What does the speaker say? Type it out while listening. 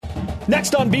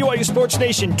Next on BYU Sports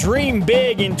Nation, dream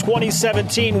big in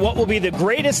 2017. What will be the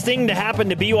greatest thing to happen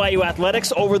to BYU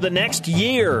athletics over the next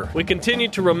year? We continue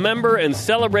to remember and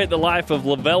celebrate the life of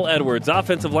Lavelle Edwards.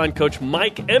 Offensive line coach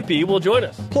Mike Empey will join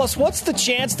us. Plus, what's the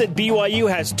chance that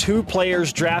BYU has 2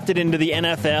 players drafted into the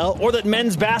NFL or that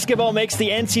men's basketball makes the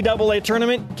NCAA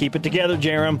tournament? Keep it together,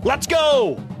 Jerem. Let's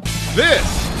go! This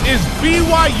is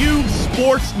BYU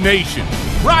Sports Nation,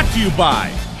 brought to you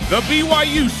by The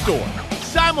BYU Store.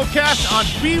 Simulcast on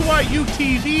BYU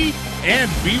TV and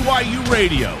BYU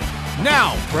Radio.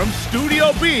 Now, from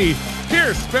Studio B,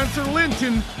 here's Spencer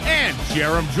Linton and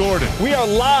Jerem Jordan. We are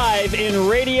live in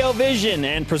Radio Vision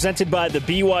and presented by the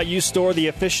BYU Store, the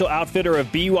official outfitter of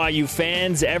BYU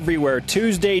fans everywhere.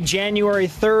 Tuesday, January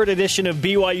 3rd edition of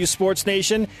BYU Sports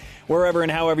Nation. Wherever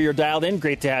and however you're dialed in,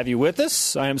 great to have you with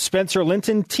us. I am Spencer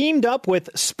Linton, teamed up with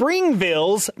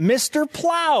Springville's Mr.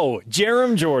 Plow,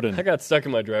 Jerem Jordan. I got stuck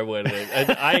in my driveway today.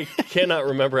 I cannot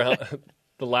remember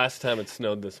the last time it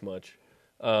snowed this much.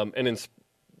 And in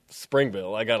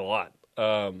Springville, I got a lot.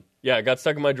 I got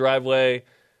stuck in my driveway.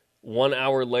 1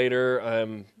 hour later,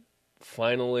 I'm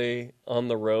finally on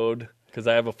the road because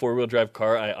I have a four-wheel drive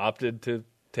car. I opted to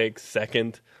take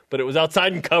second, but it was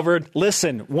outside and covered.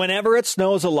 Listen, whenever it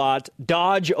snows a lot,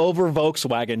 Dodge over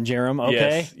Volkswagen, Jerem,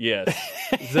 okay? Yes.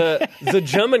 The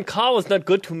German car was not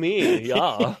good to me.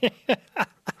 Yeah.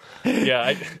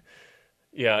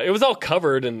 It was all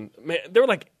covered, and man, there were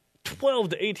like 12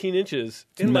 to 18 inches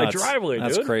in my driveway, dude.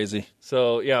 That's crazy.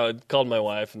 So, I called my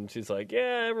wife, and she's like,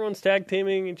 everyone's tag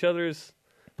teaming each other's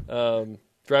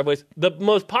driveways. The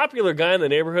most popular guy in the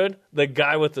neighborhood, the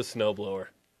guy with the snowblower.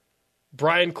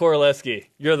 Brian Korleski,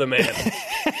 you're the man.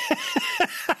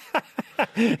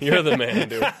 You're the man,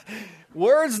 dude.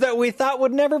 Words that we thought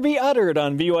would never be uttered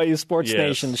on BYU Sports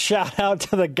Nation. Shout out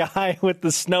to the guy with the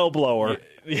snowblower.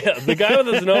 Yeah, the guy with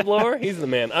the snowblower, he's the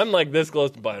man. I'm like this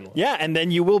close to buying one. Yeah, and then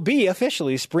you will be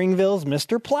officially Springville's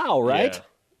Mr. Plow, right?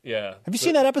 Yeah. Have you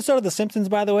seen that episode of The Simpsons,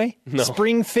 by the way? No.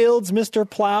 Springfield's Mr.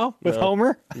 Plow with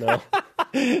Homer? No.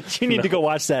 You need to go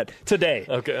watch that today.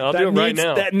 Okay, I'll do it right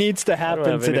now. That needs to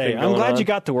happen today. I'm glad you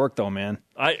got to work, though, man.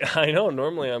 I know.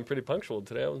 Normally, I'm pretty punctual.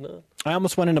 Today, I was not. I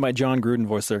almost went into my John Gruden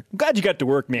voice there. I'm glad you got to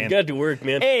work, man. You got to work,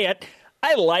 man. Hey,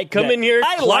 I like Come that. in here.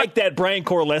 I like that Brian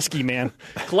Korleski, man.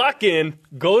 Clock in,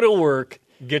 go to work,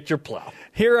 get your plow.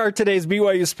 Here are today's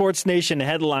BYU Sports Nation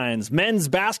headlines. Men's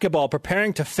basketball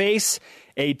preparing to face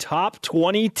a top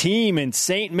 20 team in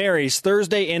St. Mary's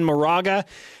Thursday in Moraga.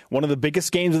 One of the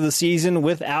biggest games of the season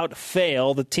without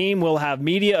fail. The team will have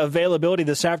media availability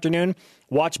this afternoon.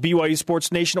 Watch BYU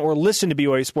Sports Nation or listen to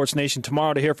BYU Sports Nation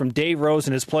tomorrow to hear from Dave Rose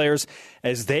and his players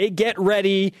as they get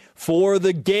ready for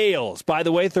the Gales. By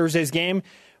the way, Thursday's game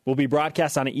will be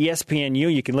broadcast on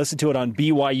ESPNU. You can listen to it on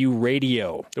BYU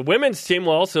Radio. The women's team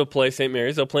will also play St.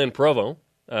 Mary's. They'll play in Provo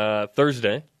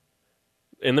Thursday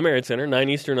in the Marriott Center, 9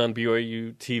 Eastern on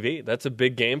BYU TV. That's a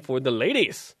big game for the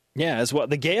ladies. Yeah, as well.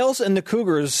 The Gales and the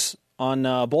Cougars on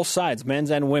both sides,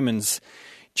 men's and women's,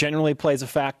 generally plays a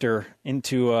factor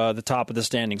into the top of the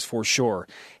standings for sure.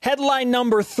 Headline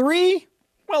number 3,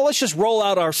 well, let's just roll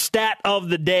out our stat of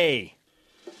the day.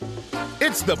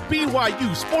 It's the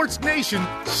BYU Sports Nation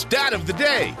Stat of the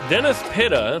Day. Dennis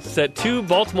Pitta set 2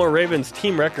 Baltimore Ravens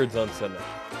team records on Sunday.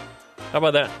 How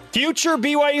about that? Future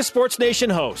BYU Sports Nation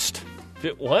host.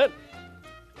 What?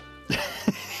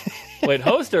 Wait,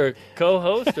 host or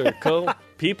co-host or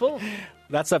co-people?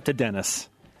 That's up to Dennis.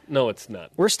 No, it's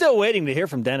not. We're still waiting to hear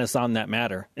from Dennis on that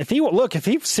matter. If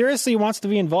he seriously wants to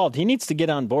be involved, he needs to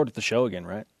get on board with the show again,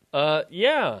 right?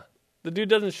 Yeah. The dude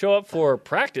doesn't show up for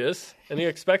practice, and he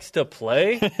expects to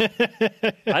play?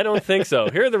 I don't think so.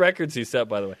 Here are the records he set,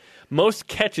 by the way. Most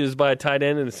catches by a tight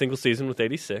end in a single season with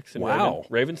 86. Wow.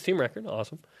 Ravens team record.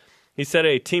 Awesome. He set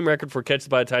a team record for catches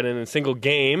by a tight end in a single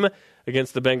game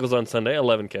against the Bengals on Sunday,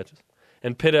 11 catches.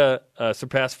 And Pitta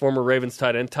surpassed former Ravens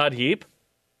tight end Todd Heap.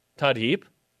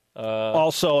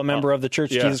 Also a member of the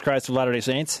Church of Jesus Christ of Latter-day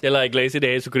Saints. De la Iglesia de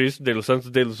Jesucristo de los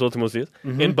Santos de los Últimos Días.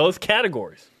 In both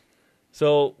categories.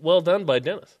 So, well done by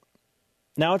Dennis.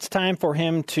 Now it's time for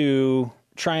him to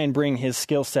try and bring his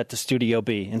skill set to Studio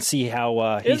B and see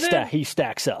how he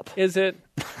stacks up. Is it?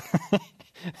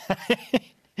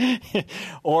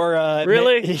 Or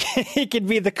really, he could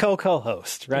be the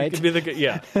co-host, right? He could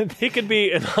be he could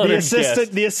be an honored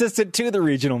guest. The assistant to the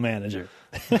regional manager.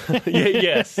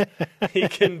 Yes, he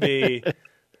can be.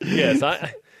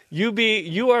 Yes,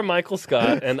 you are Michael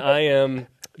Scott, and I am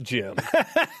Jim.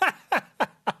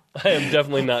 I am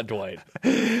definitely not Dwight.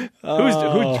 Who's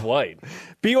Dwight?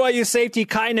 BYU safety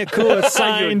Kai Nacua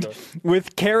signed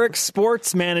with Cougar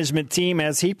Sports management team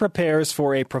as he prepares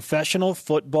for a professional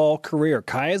football career.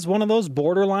 Kai is one of those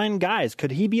borderline guys.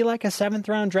 Could he be like a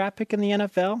 7th-round draft pick in the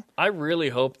NFL? I really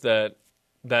hope that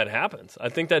happens. I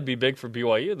think that'd be big for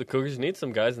BYU. The Cougars need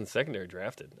some guys in secondary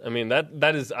drafted. I mean,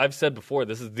 that is, I've said before,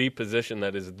 this is the position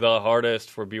that is the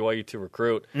hardest for BYU to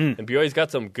recruit. And BYU's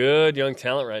got some good young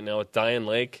talent right now with Diane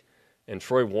Lake and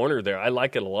Troy Warner there. I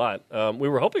like it a lot. We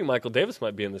were hoping Michael Davis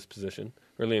might be in this position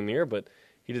early in the year, but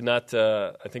he did not,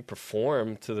 I think,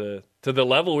 perform to the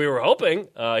level we were hoping.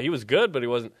 He was good, but he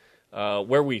wasn't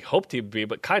where we hoped he'd be.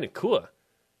 But Kai Nacua,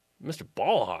 Mr.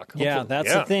 Ballhawk. Yeah,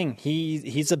 that's the thing.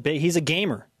 He's a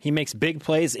gamer. He makes big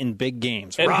plays in big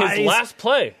games. And his last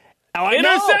play.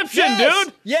 Interception,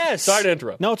 dude! Yes. Sorry to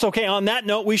interrupt. No, it's okay. On that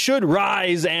note, we should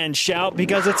rise and shout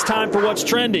because it's time for What's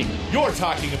Trending. You're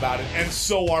talking about it, and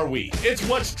so are we. It's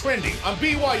What's Trending on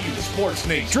BYU Sports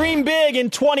Nation. Dream big in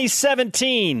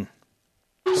 2017.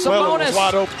 McClellan was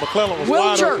wide open. McClellan was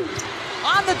wide open.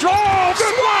 On the draw.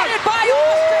 Swatted by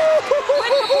Austin.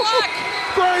 With the block.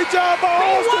 Great job by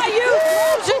Austin. BYU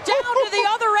throws it down to the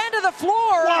other end of the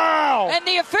floor. Wow. And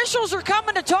the officials are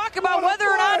coming to talk about whether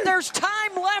or not there's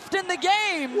time left in the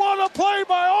game. What a play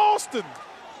by Austin.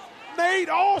 Nate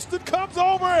Austin comes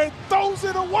over and throws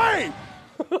it away.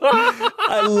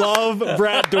 I love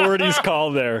Brad Doherty's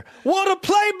call there. What a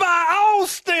play by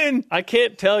Austin! I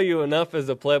can't tell you enough as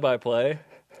a play-by-play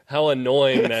how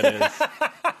annoying that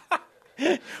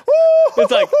is.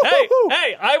 It's like,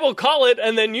 hey, I will call it,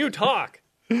 and then you talk.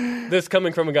 This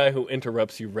coming from a guy who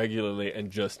interrupts you regularly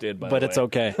and just did, by the way. But it's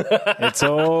okay. It's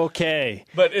okay.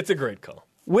 But it's a great call.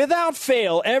 Without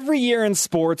fail, every year in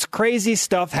sports, crazy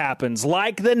stuff happens,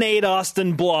 like the Nate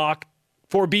Austin block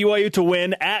for BYU to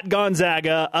win at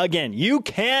Gonzaga. Again, you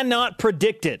cannot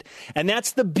predict it. And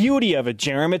that's the beauty of it,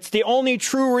 Jerem. It's the only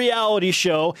true reality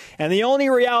show and the only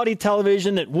reality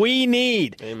television that we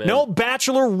need. Amen. No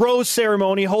bachelor rose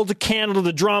ceremony holds a candle to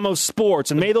the drama of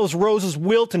sports, and may those roses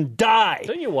wilt and die.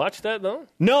 Don't you watch that, though?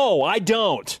 No, I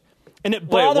don't. And it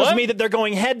bothers me that they're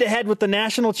going head-to-head with the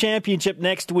national championship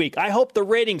next week. I hope the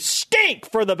ratings stink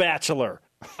for The Bachelor.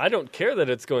 I don't care that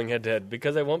it's going head-to-head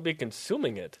because I won't be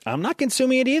consuming it. I'm not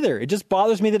consuming it either. It just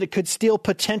bothers me that it could steal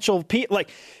potential people. Like,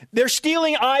 they're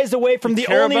stealing eyes away from the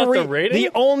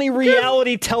only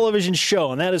reality television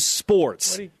show, and that is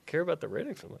sports. Why do you care about the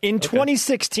ratings so much? In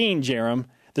 2016, Jerem,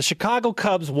 the Chicago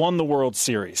Cubs won the World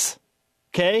Series.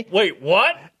 Okay? Wait,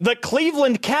 what? The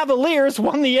Cleveland Cavaliers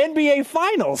won the NBA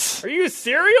Finals. Are you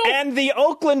serial? And the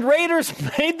Oakland Raiders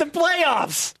made the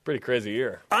playoffs. Pretty crazy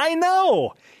year. I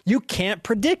know. You can't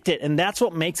predict it, and that's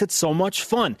what makes it so much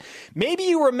fun. Maybe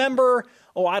you remember,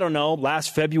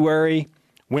 last February,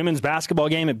 women's basketball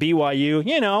game at BYU.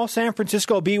 You know, San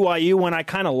Francisco BYU, when I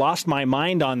kind of lost my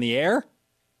mind on the air.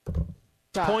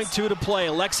 .2 to play.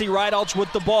 Alexi Rydalch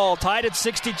with the ball. Tied at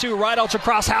 62. Rydalch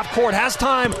across half court. Has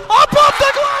time. Up off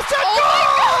the glass and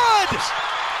good!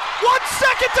 1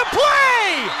 second to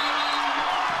play!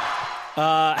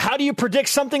 How do you predict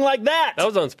something like that? That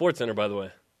was on SportsCenter, by the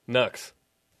way. Nux.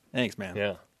 Thanks, man.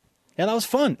 Yeah. Yeah, that was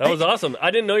fun. That was awesome. I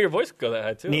didn't know your voice could go that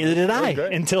high, too. Neither did I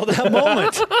until that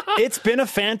moment. It's been a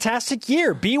fantastic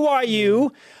year.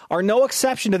 BYU are no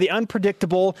exception to the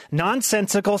unpredictable,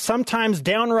 nonsensical, sometimes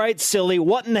downright silly,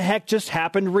 what in the heck just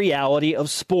happened reality of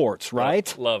sports,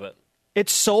 right? Love it.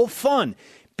 It's so fun.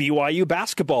 BYU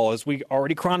basketball, as we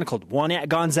already chronicled, won at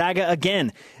Gonzaga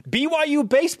again. BYU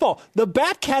baseball, the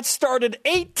Batcats started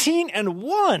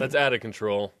 18-1. That's out of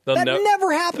control. That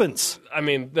never happens. I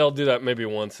mean, they'll do that maybe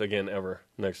once again ever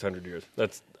next 100 years.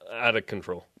 That's out of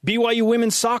control. BYU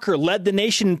women's soccer led the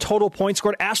nation in total points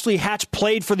scored. Ashley Hatch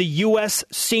played for the U.S.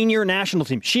 senior national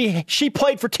team. She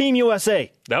played for Team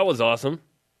USA. That was awesome.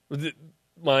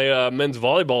 My men's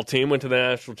volleyball team went to the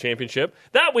national championship.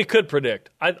 That we could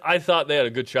predict. I thought they had a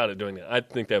good shot at doing that. I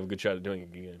think they have a good shot at doing it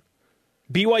again.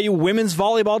 BYU women's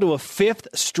volleyball to a 5th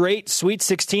straight Sweet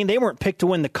 16. They weren't picked to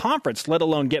win the conference, let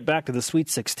alone get back to the Sweet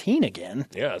 16 again.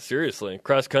 Yeah, seriously.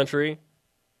 Cross country,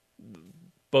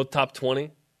 both top 20.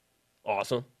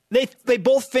 Awesome. They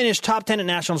both finished top 10 at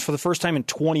nationals for the first time in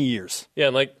 20 years. Yeah,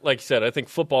 and like you said, I think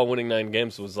football winning 9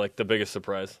 games was like the biggest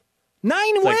surprise.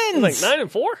 9 wins! Like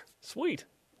 9-4? Sweet.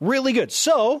 Really good.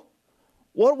 So,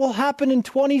 what will happen in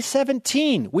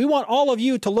 2017? We want all of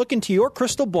you to look into your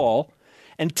crystal ball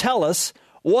and tell us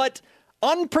what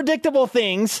unpredictable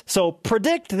things, so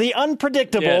predict the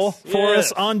unpredictable for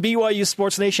us on BYU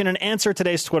Sports Nation and answer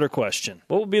today's Twitter question.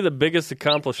 What will be the biggest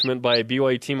accomplishment by a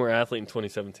BYU team or athlete in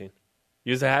 2017?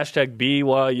 Use the hashtag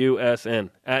BYUSN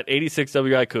at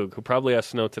 86WICoug, who probably has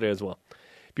snow today as well.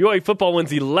 BYU football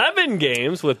wins 11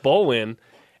 games with bowl win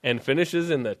and finishes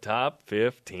in the top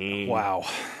 15. Wow.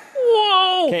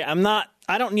 Whoa. Okay,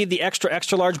 I don't need the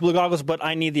extra large blue goggles, but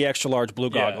I need the extra large blue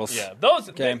goggles. Yeah.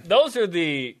 Those are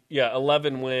the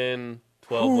 11 win,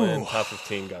 12 win, top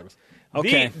 15 goggles.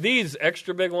 Okay. These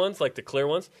extra big ones, like the clear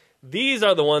ones, these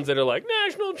are the ones that are like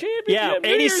national championship. Yeah,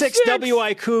 86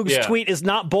 WI Cougs tweet is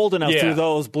not bold enough through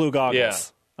those blue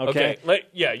goggles. Yeah. Okay.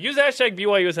 Use hashtag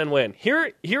BYUSNWin.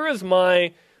 Here is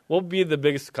what will be the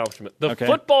biggest accomplishment. The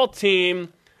football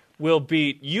team will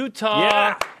beat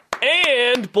Utah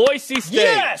and Boise State.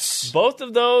 Yes! Both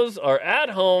of those are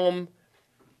at home.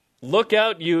 Look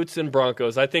out, Utes and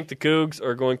Broncos. I think the Cougs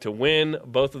are going to win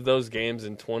both of those games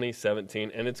in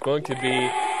 2017, and it's going to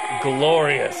be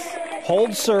glorious.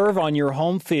 Hold serve on your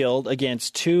home field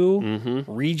against two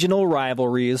regional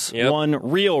rivalries, one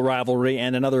real rivalry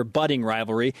and another budding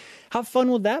rivalry. How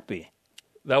fun would that be?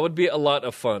 That would be a lot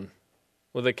of fun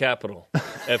with a capital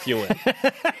F-U-N.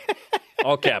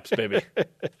 All caps, baby.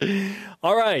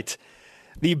 All right.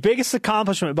 The biggest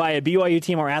accomplishment by a BYU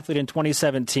team or athlete in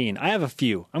 2017. I have a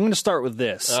few. I'm going to start with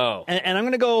this. Oh. And I'm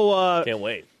going to go... Can't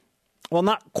wait. Well,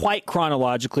 not quite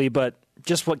chronologically, but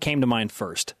just what came to mind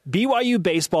first. BYU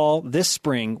baseball this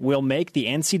spring will make the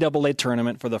NCAA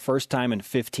tournament for the first time in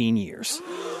 15 years.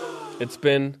 It's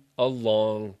been a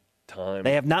long time.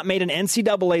 They have not made an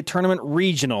NCAA tournament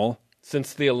regional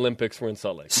since the Olympics were in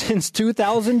Salt Lake. Since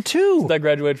 2002. Since I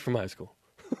graduated from high school.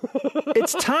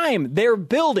 It's time. They're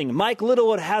building. Mike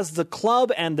Littlewood has the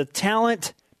club and the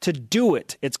talent to do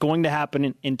it. It's going to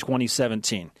happen in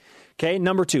 2017. Okay,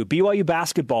 number 2, BYU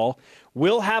basketball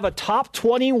will have a top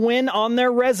 20 win on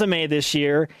their resume this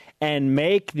year and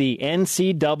make the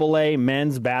NCAA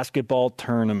men's basketball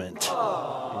tournament.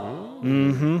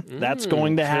 That's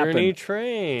going to happen. Journey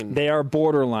train. They are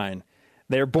borderline.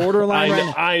 They're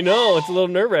borderline. I know. It's a little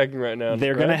nerve-wracking right now.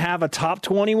 They're going to have a top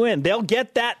 20 win. They'll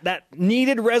get that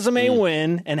needed resume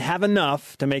win and have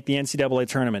enough to make the NCAA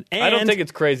tournament. And I don't think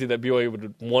it's crazy that BYU would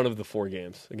have one of the 4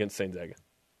 games against St. Zaga.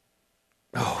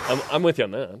 Oh. I'm with you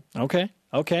on that. Okay.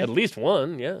 At least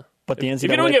one, yeah. But the NCAA,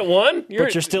 if you don't get one, you're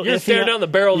staring down the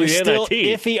barrel of the NIT. You're still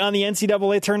iffy on the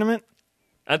NCAA tournament?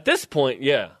 At this point,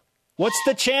 yeah. What's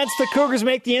the chance the Cougars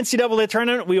make the NCAA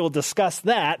tournament? We will discuss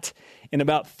that in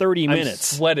about 30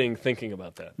 minutes. I'm sweating thinking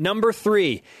about that. Number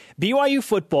 3, BYU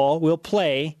football will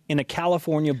play in a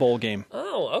California bowl game.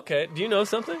 Oh, okay. Do you know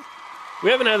something? We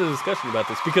haven't had a discussion about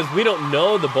this because we don't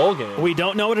know the bowl game. We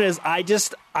don't know what it is.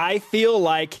 I feel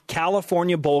like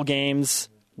California bowl games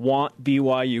want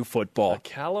BYU football. A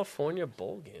California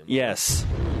bowl game? Yes.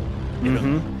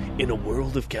 In a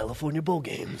world of California bowl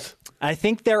games. I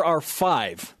think there are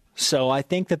 5. So I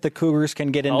think that the Cougars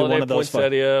can get into Holiday, one of those 5.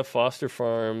 Poinsettia, Foster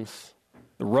Farms.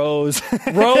 The Rose.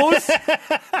 Rose?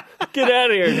 Get out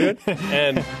of here, dude.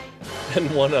 And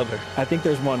one other. I think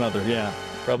there's one other, yeah.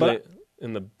 Probably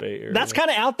in the Bay Area. That's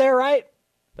kind of out there, right?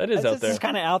 That is out there. That's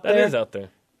kind of out there. That is out there.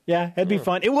 Yeah, it'd be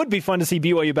fun. It would be fun to see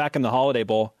BYU back in the Holiday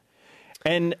Bowl.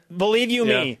 And believe you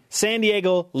me, San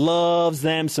Diego loves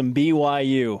them some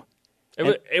BYU.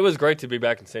 It was great to be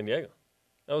back in San Diego.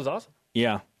 That was awesome.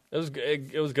 Yeah. It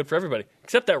was good for everybody,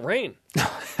 except that rain.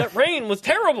 That rain was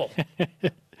terrible.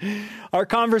 Our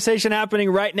conversation happening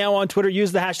right now on Twitter.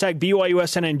 Use the hashtag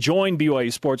BYUSN and join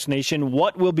BYU Sports Nation.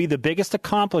 What will be the biggest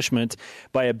accomplishment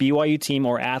by a BYU team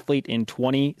or athlete in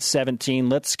 2017?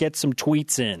 Let's get some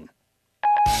tweets in.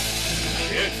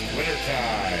 It's Twitter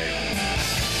time.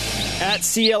 At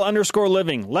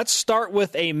CL_living. Let's start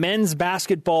with a men's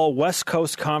basketball West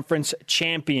Coast Conference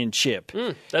championship.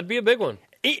 That'd be a big one.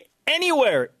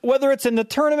 Anywhere, whether it's in the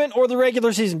tournament or the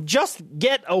regular season, just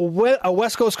get a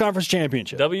West Coast Conference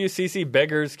championship. WCC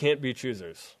beggars can't be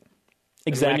choosers.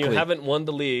 Exactly. And when you haven't won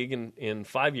the league in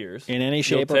 5 years, in any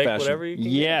shape or take fashion, whatever you can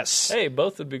yes. Get. Hey,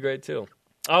 both would be great too.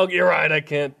 Oh, you're right. I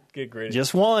can't get greedy.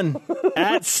 Just one.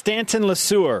 At Stanton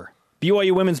LeSueur.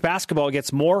 BYU women's basketball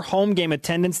gets more home game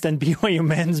attendance than BYU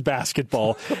men's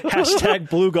basketball. Hashtag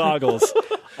blue goggles.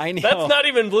 I know. That's not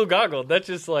even blue goggle. That's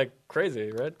just like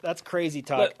crazy, right? That's crazy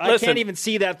talk. I can't even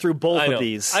see that through both of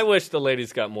these. I wish the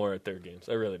ladies got more at their games.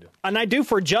 I really do. And I do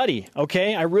for Juddy,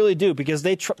 okay? I really do, because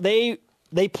they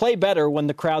play better when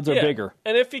the crowds are bigger.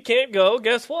 And if you can't go,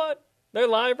 guess what? They're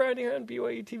live right here on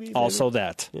BYU TV. Baby. Also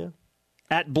that. Yeah.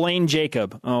 At Blaine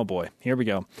Jacob. Oh, boy. Here we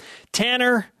go.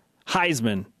 Tanner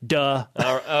Heisman. Duh.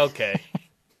 Okay.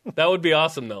 That would be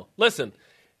awesome, though. Listen,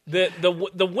 the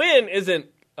win isn't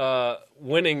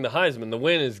winning the Heisman. The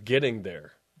win is getting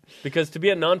there. Because to be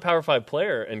a non-Power 5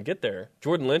 player and get there,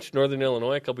 Jordan Lynch, Northern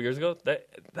Illinois, a couple years ago,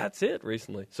 that's it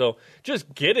recently. So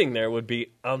just getting there would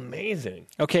be amazing.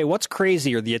 Okay, what's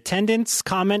crazier, the attendance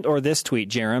comment or this tweet,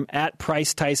 Jerem, at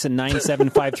Price Tyson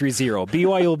 97530?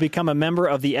 BYU will become a member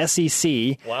of the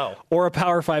SEC or a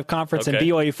Power 5 conference, and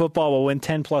BYU football will win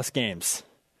 10-plus games.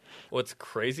 What's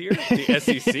crazier? The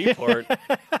SEC part.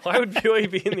 Why would BYU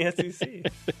be in the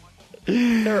SEC?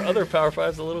 There are other Power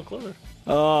 5s a little closer.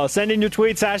 Oh, send in your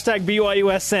tweets, hashtag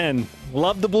BYUSN.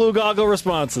 Love the blue goggle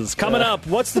responses. Coming up,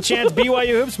 what's the chance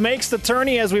BYU Hoops makes the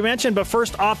tourney, as we mentioned, but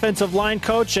first, offensive line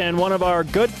coach and one of our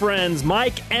good friends,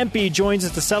 Mike Empey, joins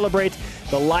us to celebrate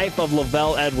the life of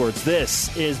Lavelle Edwards.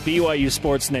 This is BYU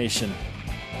Sports Nation.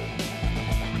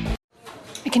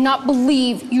 I cannot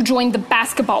believe you joined the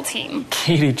basketball team.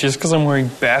 Katie, just because I'm wearing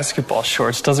basketball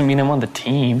shorts doesn't mean I'm on the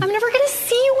team. I'm never going to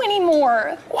see you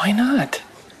anymore. Why not?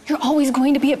 You're always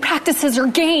going to be at practices or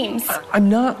games. I'm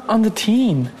not on the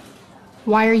team.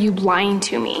 Why are you lying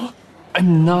to me?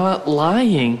 I'm not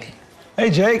lying.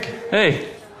 Hey, Jake. Hey.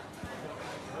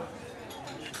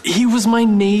 He was my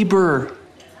neighbor.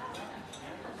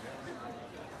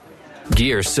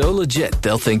 Gear so legit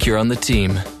they'll think you're on the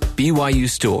team. BYU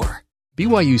Store.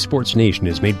 BYU Sports Nation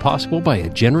is made possible by a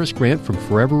generous grant from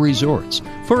Forever Resorts.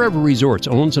 Forever Resorts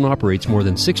owns and operates more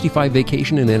than 65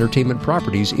 vacation and entertainment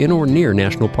properties in or near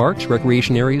national parks,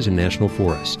 recreation areas, and national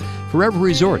forests. Forever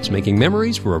Resorts, making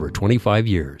memories for over 25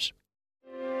 years.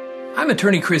 I'm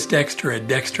attorney Chris Dexter at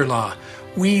Dexter Law.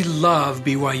 We love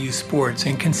BYU Sports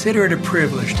and consider it a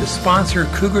privilege to sponsor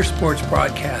Cougar Sports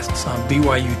broadcasts on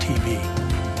BYU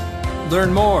TV.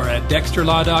 Learn more at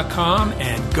dexterlaw.com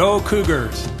and go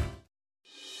Cougars!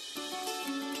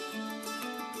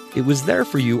 It was there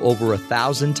for you over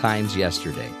 1,000 times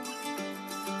yesterday.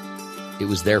 It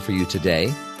was there for you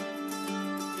today,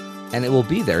 and it will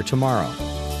be there tomorrow.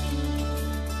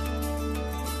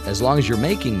 As long as you're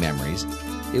making memories,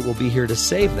 it will be here to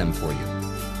save them for you.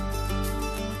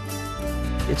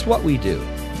 It's what we do.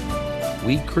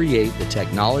 We create the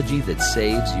technology that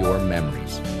saves your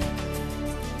memories.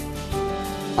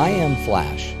 I am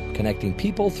Flash, connecting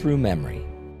people through memory.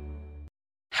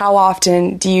 How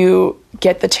often do you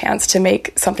get the chance to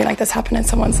make something like this happen in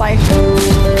someone's life?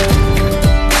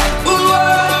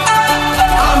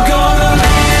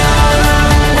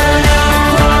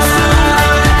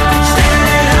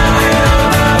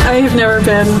 I have never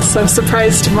been so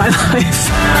surprised in my life.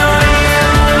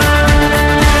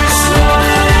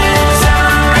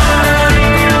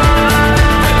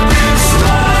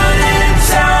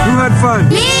 Who had fun?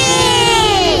 Me!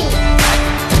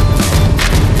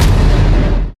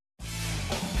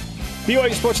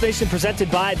 BYU Sports Nation presented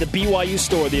by the BYU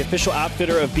Store, the official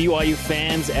outfitter of BYU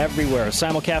fans everywhere.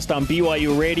 Simulcast on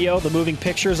BYU Radio, the moving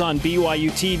pictures on BYU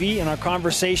TV, and our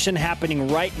conversation happening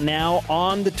right now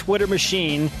on the Twitter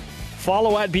machine.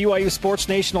 Follow at BYU Sports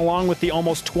Nation along with the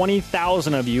almost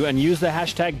 20,000 of you and use the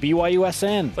hashtag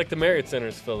BYUSN. It's like the Marriott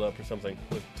Center's filled up or something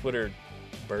with Twitter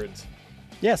birds.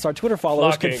 Yes, our Twitter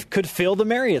followers could fill the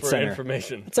Marriott Center.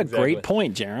 Information. That's a great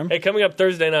point, Jerem. Hey, coming up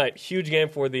Thursday night, huge game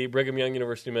for the Brigham Young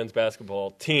University men's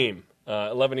basketball team.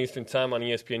 11 Eastern time on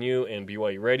ESPNU and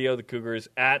BYU Radio. The Cougars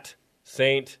at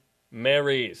St.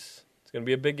 Mary's. It's going to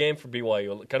be a big game for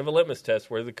BYU. Kind of a litmus test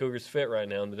where the Cougars fit right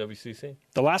now in the WCC.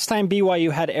 The last time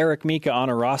BYU had Eric Mika on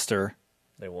a roster,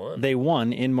 they won. They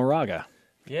won in Moraga.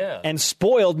 Yeah. And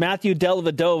spoiled Matthew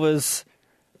Dellavedova's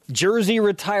jersey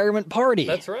retirement party.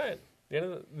 That's right.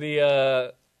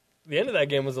 The end of that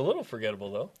game was a little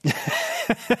forgettable, though,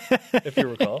 if you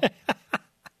recall.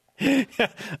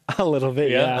 A little bit,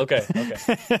 yeah. Okay.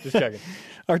 Just checking.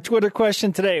 Our Twitter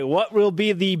question today, what will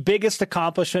be the biggest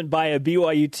accomplishment by a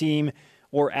BYU team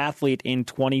or athlete in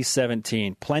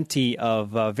 2017? Plenty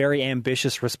of very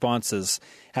ambitious responses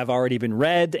have already been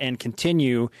read and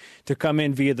continue to come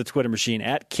in via the Twitter machine.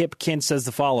 At Kip Kint says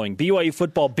the following, BYU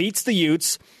football beats the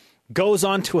Utes, goes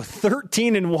on to a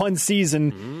 13-1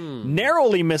 season,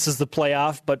 narrowly misses the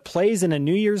playoff, but plays in a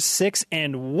New Year's Six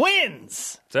and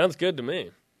wins. Sounds good to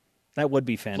me. That would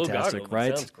be fantastic,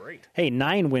 right? Sounds great. Hey,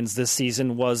 9 wins this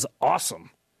season was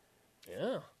awesome.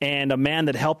 Yeah. And a man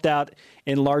that helped out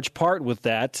in large part with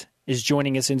that is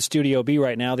joining us in Studio B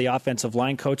right now, the offensive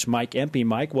line coach, Mike Empey.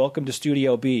 Mike, welcome to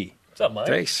Studio B. What's up, Mike?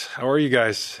 Thanks. How are you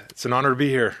guys? It's an honor to be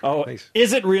here. Oh, thanks.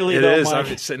 Is it really, It though, is. Mike?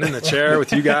 I'm sitting in the chair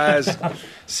with you guys,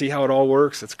 see how it all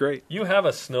works. It's great. You have a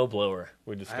snowblower,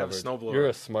 we discovered. I have a snowblower. You're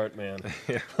a smart man.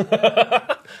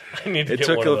 I need to it get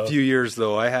took one of a those. few years,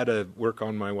 though. I had to work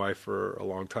on my wife for a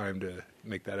long time to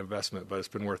make that investment, but it's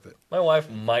been worth it. My wife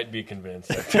might be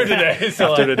convinced after today.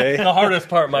 After today? The hardest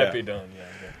part might be done, yeah.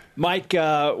 Mike,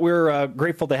 we're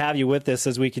grateful to have you with us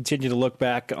as we continue to look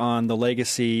back on the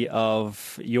legacy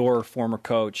of your former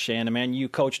coach and a man you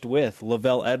coached with,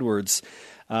 Lavelle Edwards.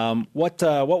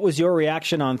 What was your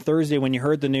reaction on Thursday when you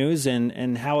heard the news,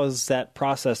 and how has that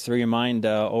process through your mind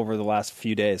over the last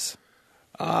few days?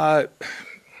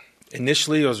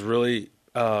 Initially, it was really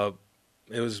it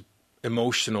was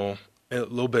emotional, a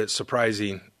little bit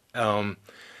surprising.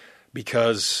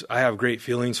 Because I have great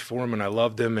feelings for him, and I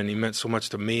loved him, and he meant so much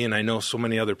to me, and I know so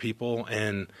many other people.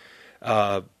 And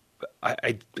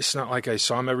it's not like I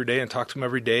saw him every day and talked to him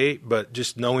every day, but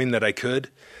just knowing that I could,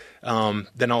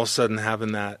 then all of a sudden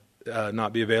having that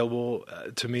not be available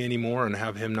to me anymore, and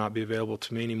have him not be available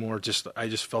to me anymore, I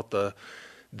just felt the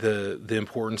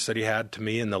importance that he had to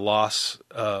me, and the loss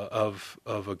of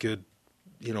a good,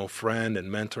 friend and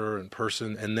mentor and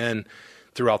person. And then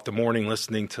throughout the morning,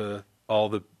 listening to all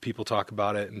the people talk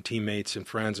about it, and teammates and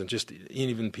friends, and just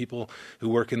even people who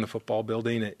work in the football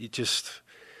building.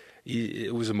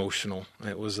 It was emotional.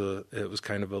 It was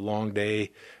kind of a long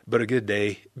day, but a good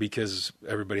day because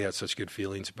everybody had such good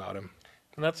feelings about him.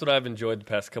 And that's what I've enjoyed the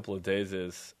past couple of days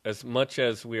is, as much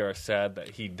as we are sad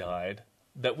that he died,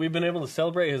 that we've been able to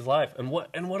celebrate his life, and what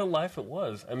a life it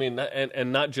was. I mean,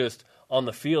 and not just on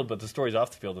the field, but the stories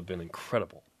off the field have been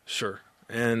incredible. Sure.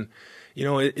 And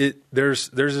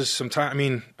there's some time. I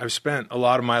mean, I've spent a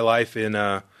lot of my life in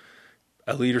a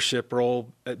leadership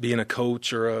role, being a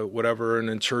coach or whatever. And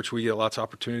in church, we get lots of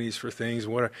opportunities for things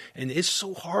and whatever. And it's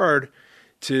so hard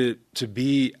to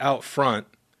be out front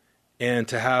and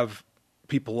to have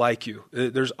people like you.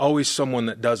 There's always someone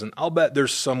that doesn't. I'll bet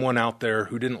there's someone out there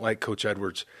who didn't like Coach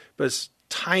Edwards, but it's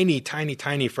tiny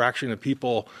fraction of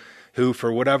people who,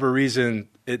 for whatever reason,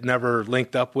 it never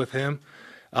linked up with him.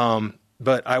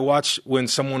 But I watch when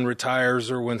someone retires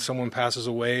or when someone passes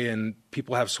away, and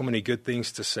people have so many good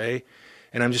things to say.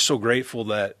 And I'm just so grateful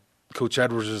that Coach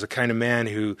Edwards is the kind of man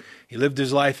who he lived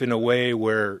his life in a way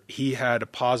where he had a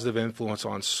positive influence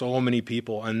on so many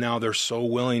people, and now they're so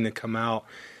willing to come out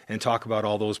and talk about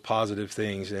all those positive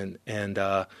things. And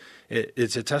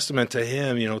it's a testament to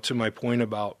him, to my point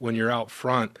about when you're out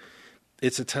front,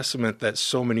 it's a testament that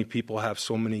so many people have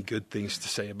so many good things to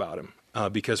say about him.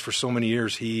 Because for so many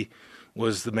years he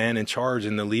was the man in charge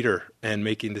and the leader and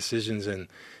making decisions, and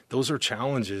those are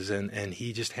challenges, and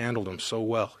he just handled them so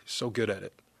well. He's so good at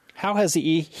it. How has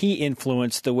he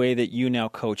influenced the way that you now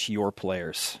coach your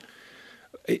players?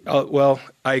 Well,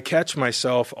 I catch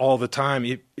myself all the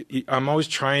time. I'm always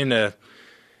trying to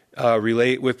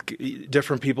relate with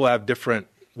different people, have different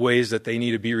ways that they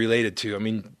need to be related to. I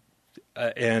mean,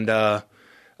 I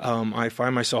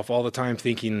find myself all the time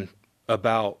thinking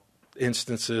about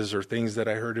instances or things that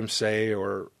I heard him say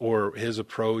or his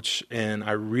approach. And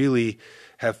I really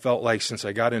have felt like since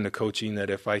I got into coaching that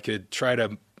if I could try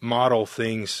to model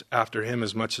things after him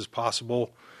as much as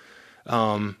possible,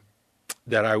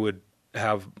 that I would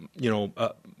have,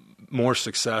 more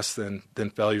success than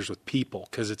failures with people.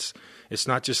 Because it's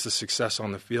not just the success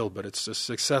on the field, but it's the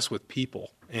success with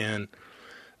people. And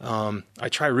I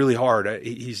try really hard.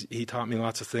 He taught me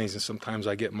lots of things, and sometimes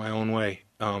I get in my own way.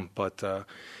 But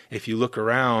if you look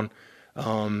around,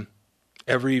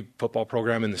 every football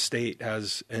program in the state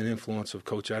has an influence of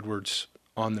Coach Edwards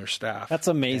on their staff. That's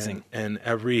amazing. And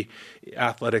every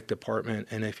athletic department.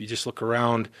 And if you just look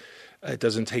around, it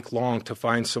doesn't take long to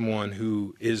find someone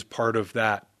who is part of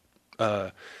that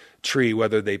tree,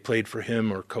 whether they played for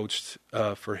him or coached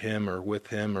for him or with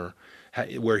him or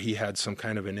where he had some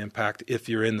kind of an impact if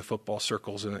you're in the football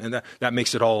circles. And that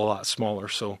makes it all a lot smaller.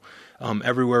 So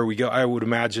everywhere we go, I would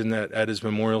imagine that at his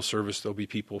memorial service there'll be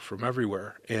people from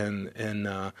everywhere. And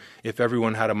if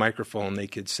everyone had a microphone, they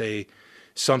could say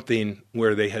something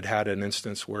where they had an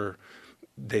instance where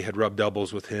they had rubbed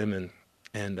elbows with him.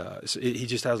 And he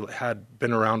just had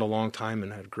been around a long time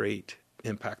and had great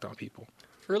impact on people.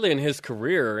 Early in his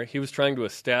career, he was trying to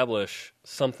establish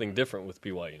something different with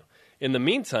BYU. In the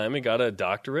meantime, he got a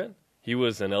doctorate. He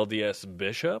was an LDS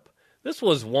bishop. This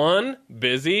was one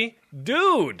busy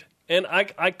dude. And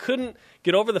I couldn't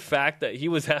get over the fact that he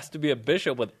was asked to be a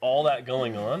bishop with all that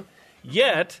going on.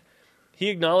 Yet, he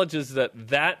acknowledges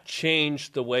that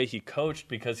changed the way he coached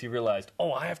because he realized,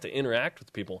 I have to interact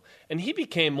with people. And he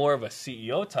became more of a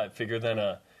CEO type figure than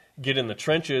a get in the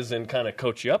trenches and kind of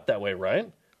coach you up that way,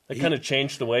 right? That kind of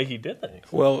changed the way he did things.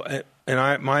 Well,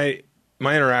 and my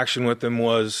interaction with him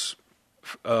was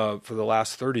for the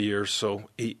last 30 years. So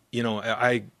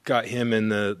I got him in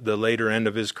the later end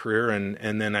of his career,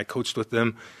 and then I coached with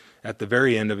him at the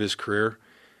very end of his career,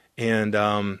 and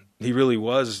he really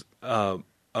was kind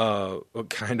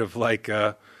of like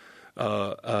a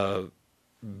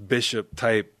bishop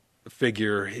type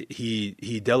figure.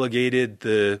 He delegated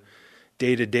the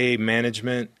day-to-day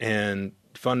management and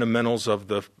fundamentals of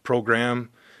the program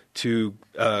to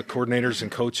coordinators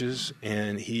and coaches,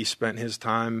 and he spent his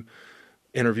time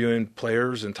interviewing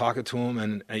players and talking to them.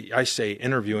 And I say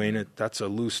interviewing, that's a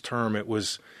loose term. It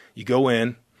was, you go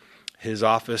in, his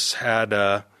office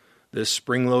had this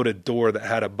spring-loaded door that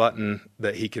had a button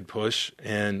that he could push,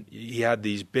 and he had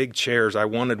these big chairs. I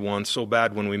wanted one so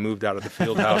bad when we moved out of the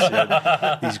field house. He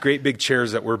had these great big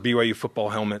chairs that were BYU football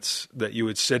helmets that you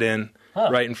would sit in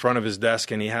right in front of his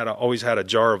desk, and he always had a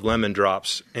jar of lemon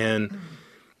drops. And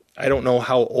I don't know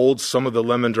how old some of the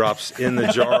lemon drops in the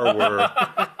jar were,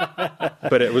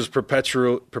 but it was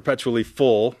perpetually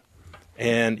full.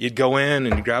 And you'd go in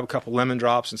and you'd grab a couple lemon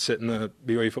drops and sit in the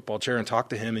BYU football chair and talk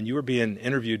to him, and you were being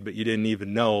interviewed, but you didn't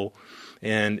even know.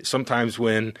 And sometimes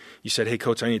when you said, "Hey,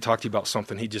 Coach, I need to talk to you about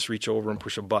something," he'd just reach over and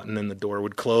push a button and the door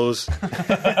would close.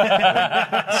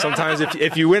 Sometimes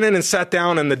if you went in and sat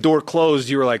down and the door closed,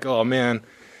 you were like, "Oh, man,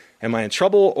 am I in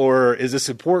trouble, or is this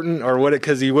important, or what?"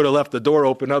 Because he would have left the door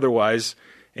open otherwise.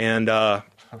 And the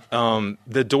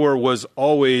door was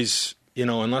always,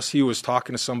 unless he was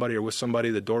talking to somebody or with somebody,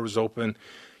 the door was open.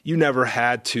 You never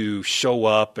had to show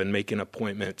up and make an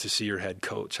appointment to see your head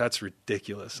coach. That's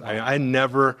ridiculous. I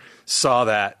never saw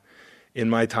that in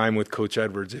my time with Coach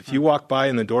Edwards. If you walked by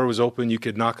and the door was open, you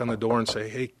could knock on the door and say,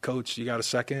 "Hey, Coach, you got a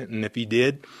second?" And if he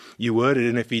did, you would.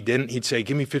 And if he didn't, he'd say,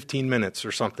 "Give me 15 minutes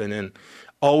or something." And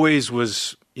always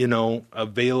was,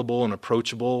 available and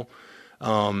approachable.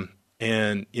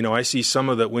 And, I see some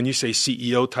of the, when you say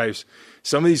CEO types,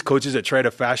 some of these coaches that try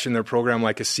to fashion their program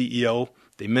like a CEO,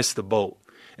 they miss the boat.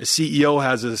 A CEO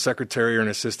has a secretary or an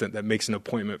assistant that makes an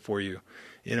appointment for you.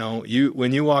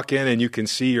 When you walk in and you can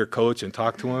see your coach and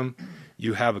talk to him,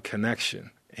 you have a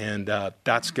connection, and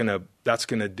that's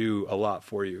gonna do a lot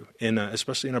for you.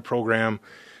 Especially in a program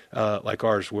like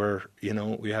ours, where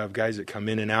we have guys that come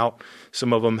in and out.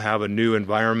 Some of them have a new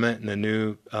environment and a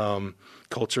new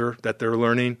culture that they're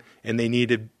learning, and they need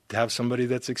to have somebody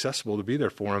that's accessible to be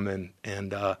there for them.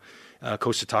 And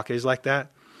Coach Satake is like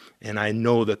that. And I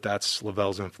know that that's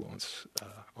Lavelle's influence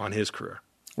on his career.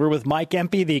 We're with Mike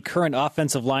Empey, the current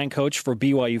offensive line coach for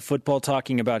BYU football,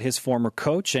 talking about his former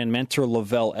coach and mentor,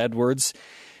 Lavelle Edwards.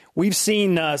 We've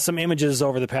seen some images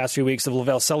over the past few weeks of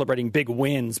Lavelle celebrating big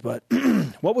wins, but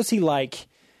what was he like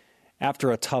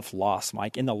after a tough loss,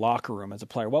 Mike, in the locker room as a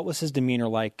player? What was his demeanor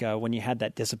like when you had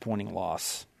that disappointing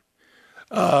loss?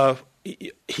 There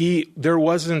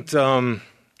wasn't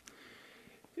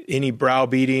any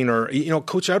browbeating, or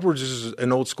Coach Edwards is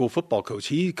an old school football coach.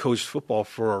 He coached football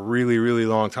for a really, really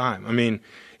long time. I mean,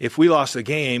 if we lost a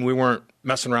game, we weren't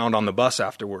messing around on the bus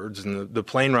afterwards, and the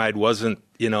plane ride wasn't,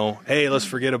 hey, let's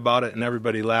forget about it and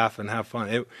everybody laugh and have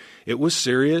fun. It was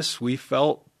serious. We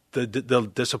felt the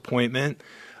disappointment,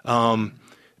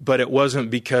 but it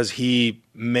wasn't because he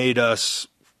made us.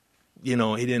 He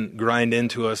didn't grind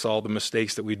into us all the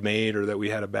mistakes that we'd made or that we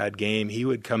had a bad game. He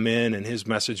would come in, and his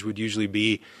message would usually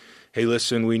be, "Hey,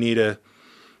 listen, we need to,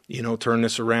 turn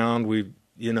this around. We'll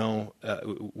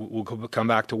come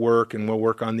back to work, and we'll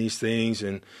work on these things."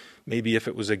 And maybe if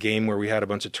it was a game where we had a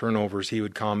bunch of turnovers, he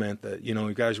would comment that,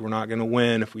 "You guys, we're not going to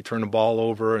win if we turn the ball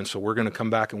over, and so we're going to come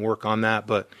back and work on that."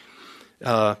 But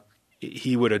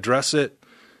he would address it.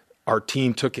 Our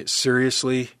team took it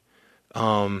seriously.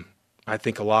 I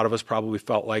think a lot of us probably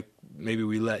felt like maybe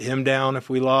we let him down if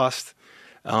we lost.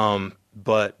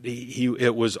 But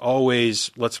it was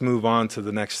always, let's move on to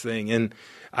the next thing. And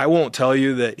I won't tell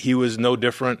you that he was no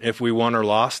different if we won or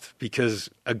lost, because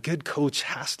a good coach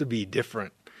has to be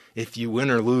different if you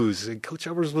win or lose. And Coach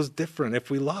Edwards was different. If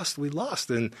we lost, we lost,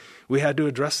 and we had to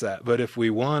address that. But if we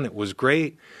won, it was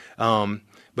great.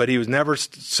 But he was never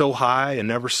so high and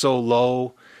never so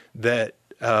low that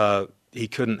he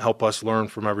couldn't help us learn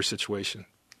from every situation.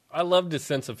 I loved his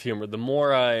sense of humor. The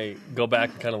more I go back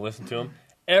and kind of listen to him,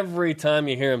 every time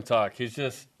you hear him talk,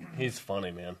 he's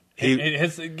funny, man.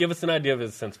 Give us an idea of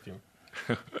his sense of humor.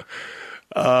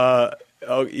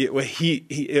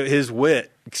 His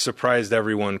wit surprised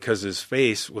everyone because his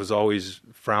face was always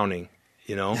frowning,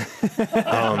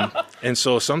 and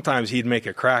so sometimes he'd make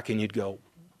a crack and you'd go,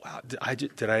 "Wow,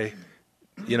 did I?"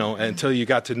 Until you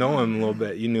got to know him a little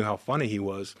bit, you knew how funny he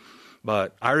was.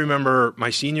 But I remember my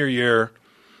senior year,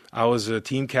 I was a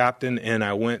team captain, and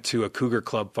I went to a Cougar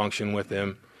Club function with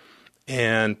him.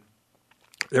 And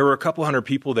there were a couple hundred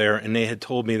people there, and they had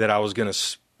told me that I was going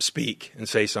to speak and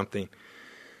say something.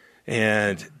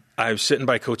 And I was sitting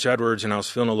by Coach Edwards, and I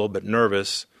was feeling a little bit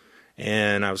nervous,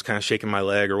 and I was kind of shaking my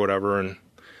leg or whatever. And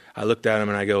I looked at him,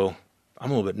 and I go,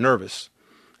 "I'm a little bit nervous."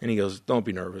 And he goes, "Don't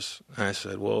be nervous." And I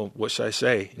said, "Well, what should I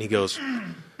say?" And he goes,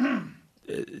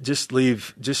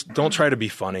 don't try to be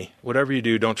funny. Whatever you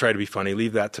do, don't try to be funny.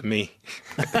 Leave that to me.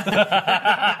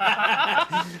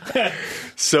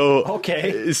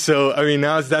 So I mean,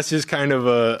 now that's just kind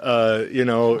of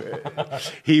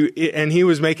he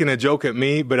was making a joke at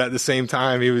me, but at the same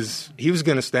time, he was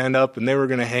going to stand up and they were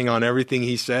going to hang on everything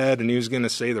he said, and he was going to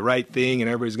say the right thing, and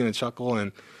everybody's going to chuckle.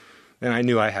 And I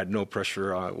knew I had no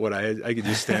pressure on what I could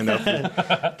just stand up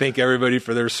and thank everybody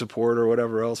for their support or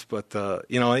whatever else. But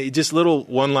just little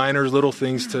one-liners, little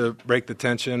things to break the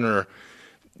tension or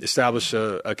establish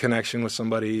a connection with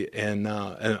somebody, and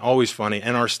always funny.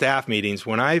 And our staff meetings,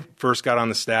 when I first got on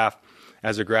the staff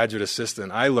as a graduate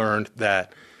assistant, I learned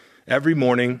that every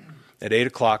morning at 8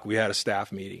 o'clock we had a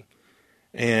staff meeting.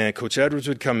 And Coach Edwards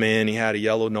would come in. He had a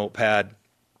yellow notepad.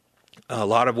 A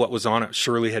lot of what was on it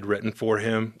Shirley had written for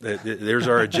him. There's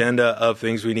our agenda of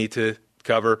things we need to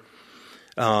cover.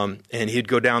 And he'd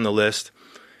go down the list.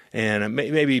 And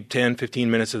maybe 10,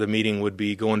 15 minutes of the meeting would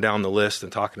be going down the list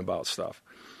and talking about stuff.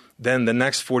 Then the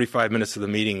next 45 minutes of the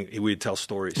meeting, we'd tell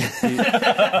stories.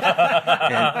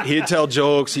 And he'd tell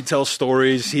jokes. He'd tell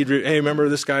stories. Hey, remember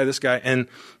this guy? And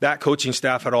that coaching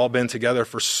staff had all been together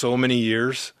for so many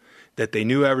years that they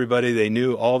knew everybody. They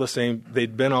knew all the same.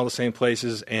 They'd been all the same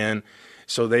places. And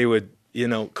so they would,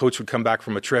 Coach would come back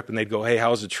from a trip and they'd go, hey,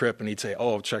 how's the trip? And he'd say,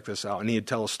 oh, check this out. And he'd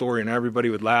tell a story and everybody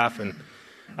would laugh. And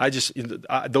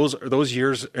those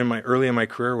years early in my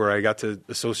career where I got to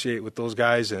associate with those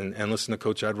guys and listen to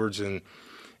Coach Edwards and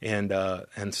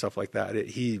stuff like that,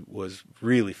 he was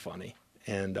really funny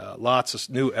and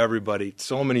knew everybody.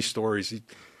 So many stories.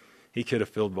 He could have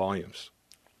filled volumes.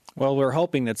 Well, we're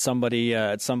hoping that somebody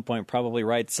at some point probably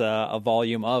writes a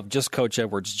volume of just Coach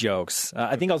Edwards' jokes.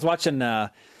 I think I was watching a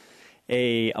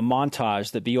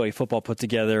montage that BYU football put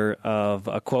together of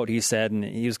a quote he said, and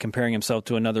he was comparing himself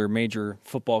to another major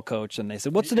football coach. And they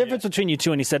said, what's the difference between you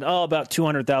two? And he said, about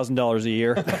 $200,000 a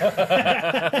year.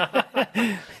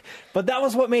 But that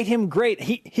was what made him great.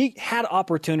 He had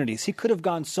opportunities. He could have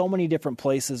gone so many different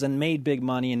places and made big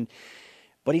money,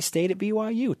 but he stayed at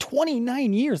BYU.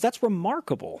 29 years. That's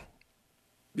remarkable.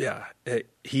 Yeah.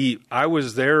 I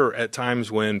was there at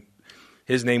times when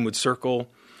his name would circle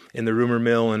in the rumor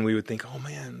mill, and we would think, oh,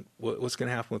 man, what's going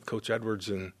to happen with Coach Edwards?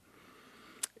 And,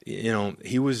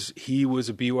 he was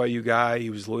a BYU guy. He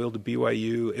was loyal to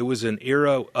BYU. It was an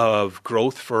era of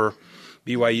growth for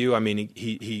BYU. I mean,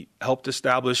 he helped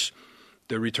establish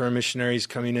the return missionaries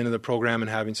coming into the program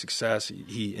and having success.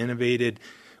 He innovated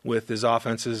with his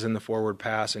offenses in the forward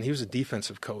pass, and he was a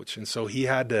defensive coach. And so he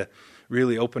had to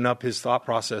really open up his thought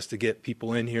process to get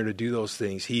people in here to do those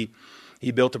things. He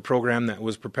built a program that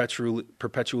was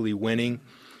perpetually winning.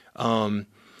 I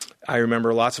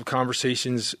remember lots of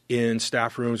conversations in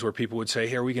staff rooms where people would say,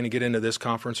 hey, are we going to get into this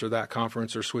conference or that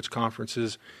conference or switch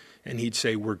conferences? And he'd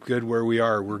say, we're good where we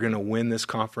are. We're going to win this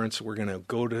conference. We're going to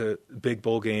go to big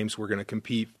bowl games. We're going to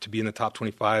compete to be in the top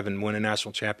 25 and win a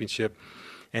national championship.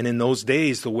 And in those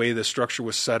days, the way the structure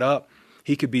was set up,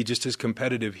 he could be just as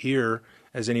competitive here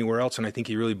as anywhere else. And I think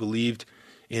he really believed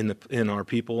in our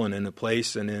people and in the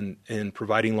place and in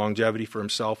providing longevity for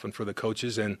himself and for the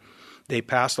coaches. And they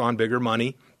passed on bigger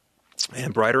money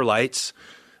and brighter lights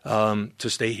to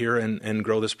stay here and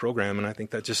grow this program. And I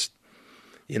think that just,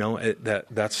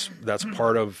 that's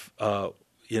part of,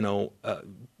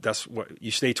 that's what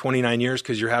you stay 29 years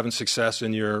because you're having success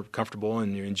and you're comfortable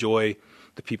and you enjoy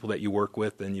the people that you work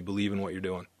with and you believe in what you're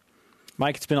doing.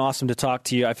 Mike, it's been awesome to talk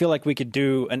to you. I feel like we could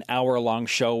do an hour-long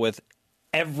show with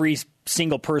every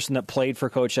single person that played for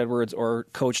Coach Edwards or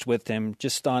coached with him,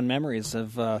 just on memories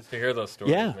of. To hear those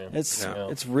stories, yeah, man.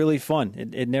 It's really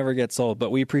fun. It never gets old.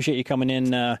 But we appreciate you coming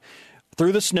in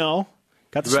through the snow.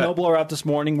 Got the snowblower out this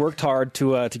morning. Worked hard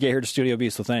to get here to Studio B.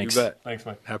 So thanks. You bet. Thanks,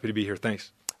 Mike. Happy to be here.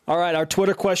 Thanks. All right, our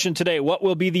Twitter question today. What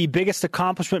will be the biggest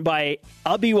accomplishment by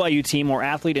a BYU team or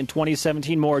athlete in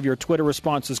 2017? More of your Twitter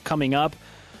responses coming up.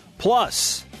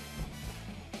 Plus,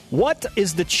 what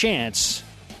is the chance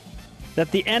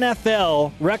that the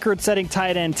NFL record-setting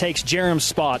tight end takes Jerem's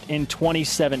spot in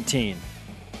 2017?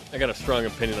 I got a strong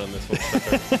opinion on this one.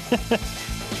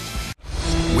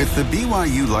 With the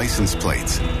BYU license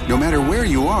plates, no matter where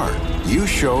you are, you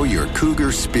show your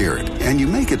Cougar spirit, and you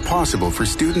make it possible for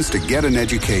students to get an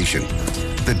education.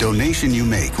 The donation you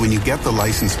make when you get the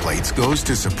license plates goes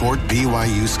to support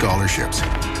BYU scholarships.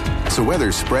 So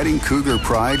whether spreading Cougar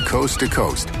pride coast to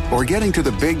coast or getting to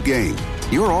the big game,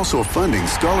 you're also funding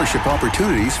scholarship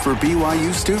opportunities for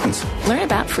BYU students. Learn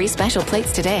about free special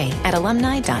plates today at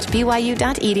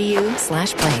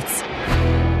alumni.byu.edu/plates.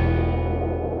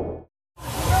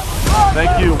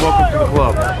 Thank you. Welcome to the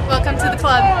club. Welcome to the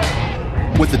club.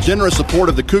 With the generous support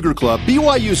of the Cougar Club,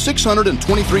 BYU's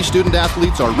 623 student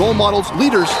athletes are role models,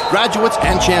 leaders, graduates,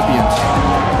 and champions.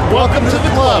 Welcome to the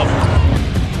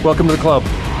club. Welcome to the club.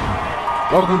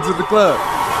 Welcome to the club.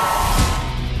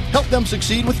 Help them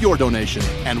succeed with your donation,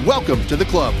 and welcome to the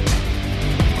club.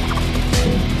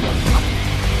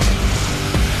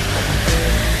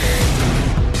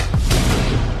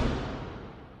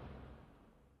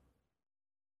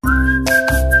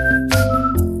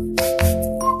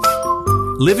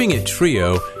 Living at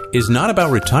Trio is not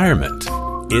about retirement.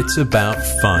 It's about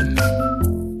fun.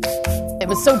 It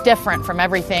was so different from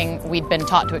everything we'd been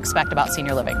taught to expect about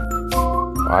senior living.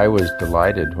 I was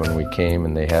delighted when we came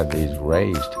and they had these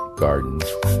raised gardens.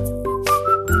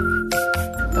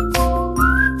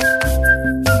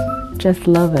 Just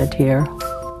love it here.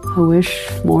 I wish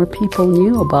more people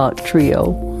knew about Trio.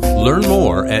 Learn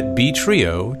more at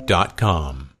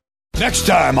btrio.com. Next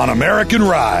time on American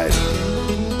Ride.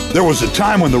 There was a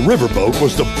time when the riverboat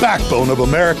was the backbone of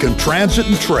American transit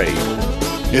and trade.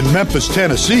 In Memphis,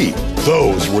 Tennessee,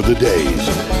 those were the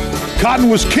days. Cotton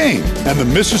was king, and the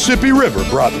Mississippi River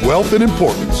brought wealth and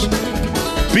importance.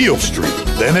 Beale Street,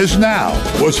 then as now,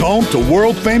 was home to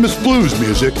world-famous blues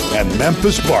music and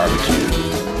Memphis barbecue.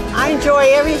 I enjoy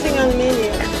everything on the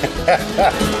menu.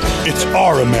 It's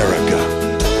our America.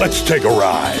 Let's take a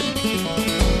ride.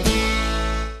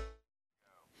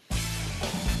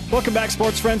 Welcome back,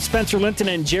 sports friends. Spencer Linton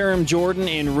and Jerem Jordan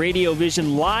in Radio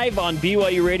Vision, live on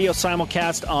BYU Radio,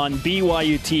 simulcast on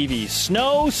BYU TV.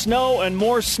 Snow, and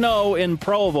more snow in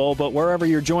Provo, but wherever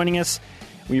you're joining us,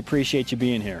 we appreciate you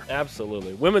being here.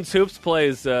 Absolutely. Women's Hoops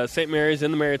plays St. Mary's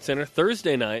in the Marriott Center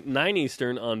Thursday night, 9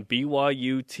 Eastern on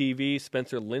BYU TV.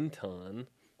 Spencer Linton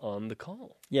on the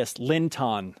call. Yes,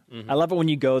 Linton. I love it when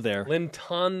you go there.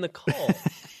 Linton the call.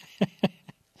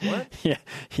 What? Yeah,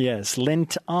 yes,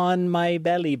 lint on my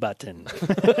belly button.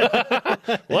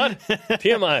 What?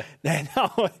 TMI.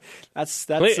 No, that's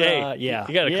hey, yeah.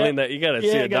 You got to clean that. You got to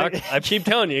see a doctor. I keep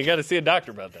telling you got to see a doctor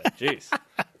about that. Jeez.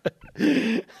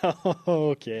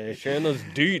 Okay. Sharing those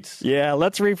deets. Yeah,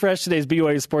 let's refresh today's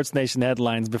BYU Sports Nation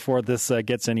headlines before this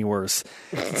gets any worse.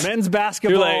 Men's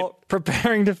basketball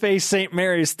preparing to face St.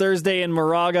 Mary's Thursday in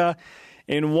Moraga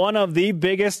in one of the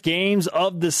biggest games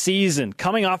of the season.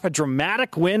 Coming off a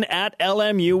dramatic win at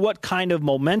LMU, what kind of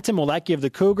momentum will that give the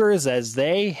Cougars as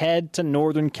they head to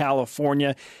Northern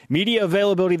California? Media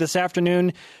availability this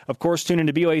afternoon. Of course, tune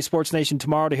into BYU Sports Nation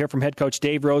tomorrow to hear from head coach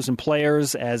Dave Rose and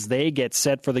players as they get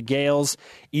set for the Gales.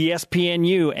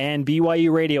 ESPNU and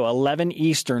BYU Radio, 11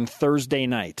 Eastern, Thursday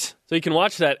night. So you can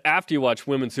watch that after you watch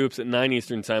Women's Hoops at 9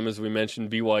 Eastern time, as we mentioned,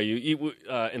 BYU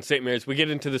and St. Mary's. We get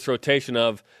into this rotation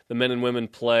of the men and women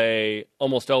play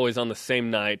almost always on the same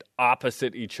night,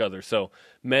 opposite each other. So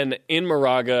men in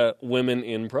Moraga, women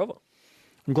in Provo.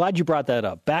 I'm glad you brought that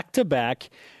up. Back-to-back,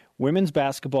 women's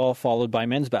basketball followed by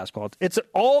men's basketball. It's an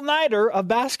all-nighter of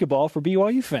basketball for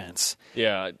BYU fans.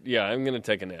 Yeah, I'm going to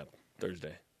take a nap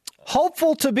Thursday.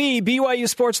 Hopeful to be BYU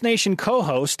Sports Nation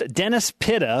co-host, Dennis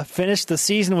Pitta finished the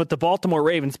season with the Baltimore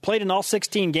Ravens. Played in all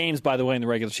 16 games, by the way, in the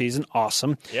regular season.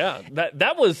 Awesome. Yeah,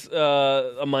 that was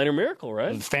a minor miracle,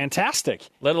 right? Fantastic.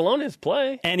 Let alone his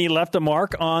play. And he left a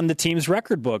mark on the team's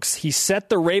record books. He set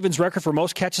the Ravens record for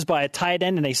most catches by a tight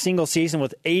end in a single season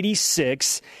with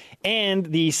 86. And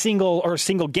the single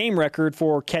game record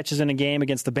for catches in a game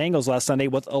against the Bengals last Sunday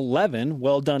with 11.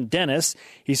 Well done, Dennis.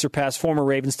 He surpassed former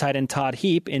Ravens tight end Todd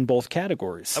Heap in both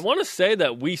categories. I want to say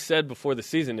that we said before the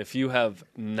season, if you have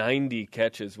 90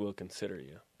 catches, we'll consider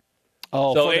you.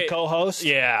 Oh, so for the co-host?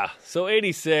 Yeah. So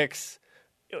 86.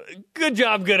 Good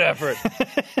job, good effort.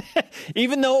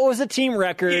 Even though it was a team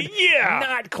record, yeah,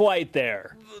 not quite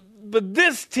there. But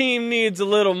this team needs a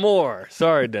little more.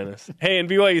 Sorry, Dennis. Hey, and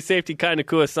BYU safety Kai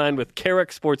Nacua signed with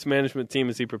Carrick Sports Management Team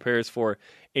as he prepares for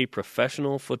a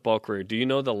professional football career. Do you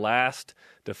know the last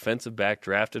defensive back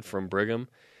drafted from Brigham?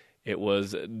 It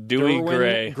was Dewey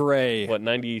Gray. What,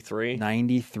 93?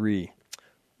 93.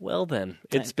 Well, then,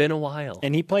 it's been a while.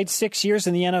 And he played 6 years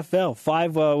in the NFL,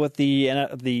 5 with the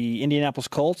Indianapolis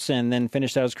Colts, and then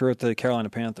finished out his career with the Carolina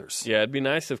Panthers. Yeah, it'd be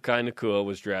nice if Kai Nacua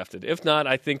was drafted. If not,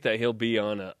 I think that he'll be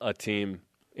on a team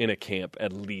in a camp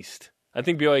at least. I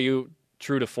think BYU,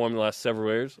 true to form the last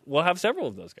several years, will have several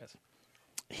of those guys.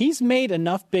 He's made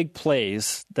enough big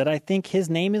plays that I think his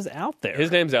name is out there.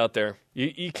 His name's out there.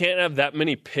 You can't have that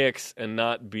many picks and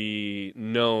not be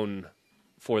known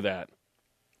for that.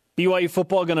 BYU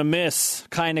football going to miss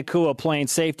Kai Nacua playing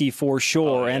safety for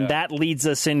sure, and that leads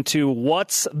us into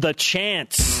What's the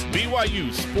Chance?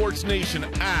 BYU Sports Nation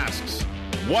asks,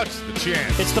 what's the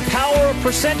chance? It's the power of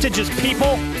percentages,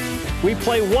 people. We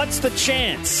play What's the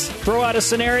Chance? Throw out a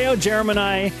scenario. Jerem and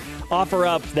I offer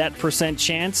up that percent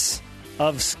chance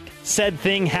of said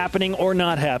thing happening or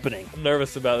not happening. I'm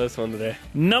nervous about this one today.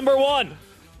 Number 1.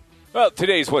 Well,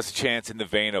 today's What's the Chance in the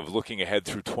vein of looking ahead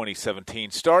through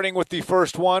 2017. Starting with the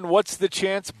first one, what's the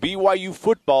chance BYU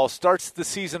football starts the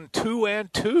season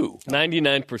 2-2?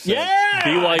 99%. Yeah!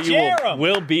 BYU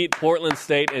will beat Portland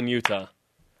State and Utah.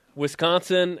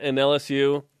 Wisconsin and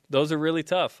LSU, those are really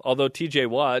tough. Although TJ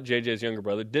Watt, JJ's younger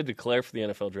brother, did declare for the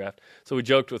NFL draft. So we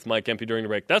joked with Mike Empey during the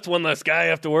break, that's one less guy I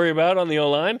have to worry about on the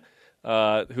O-line,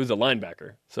 who's a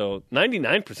linebacker. So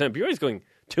 99%. BYU's going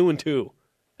 2-2.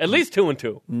 At least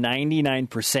 2-2.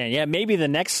 99%. Yeah, maybe the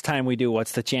next time we do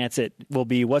What's the Chance, it will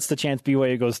be What's the Chance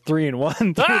BYU goes 3-1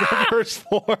 through the first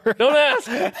 4. Don't ask.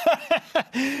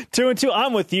 2-2.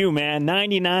 I'm with you, man.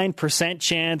 99%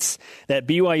 chance that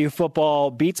BYU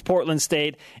football beats Portland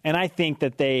State, and I think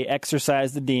that they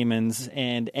exercise the demons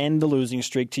and end the losing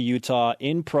streak to Utah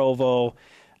in Provo.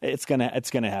 It's gonna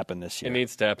happen this year. It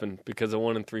needs to happen because a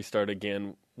 1-3 start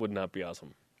again would not be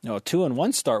awesome. No, a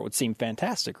 2-1 start would seem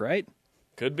fantastic, right?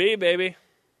 Could be, baby.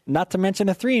 Not to mention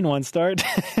a 3-1 start.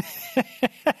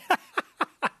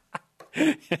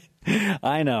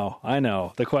 I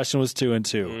know. The question was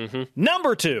 2-2. Mm-hmm.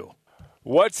 Number 2.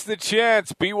 What's the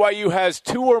chance BYU has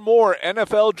 2 or more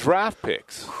NFL draft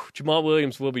picks? Jamal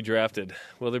Williams will be drafted.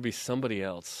 Will there be somebody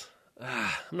else?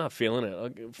 I'm not feeling it. I'll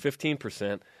give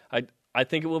 15%. I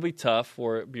think it will be tough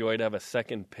for BYU to have a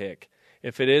second pick.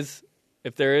 If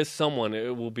there is someone,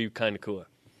 it will be Kai Nacua.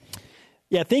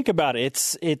 Yeah, think about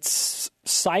it. It's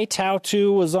Sai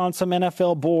Tautu was on some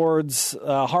NFL boards,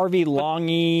 Harvey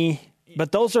Longy,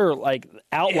 but those are like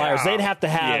outliers. Yeah. They'd have to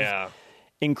have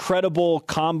incredible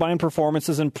combine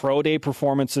performances and pro day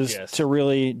performances to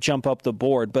really jump up the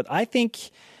board. But I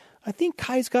think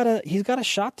Kai's got a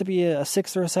shot to be a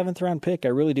 6th or a 7th round pick. I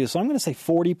really do. So I'm going to say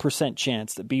 40%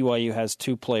 chance that BYU has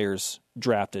 2 players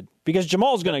drafted because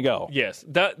Jamal's going to go. Yes,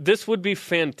 this would be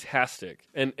fantastic.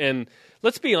 And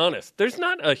let's be honest, there's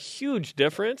not a huge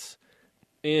difference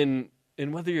in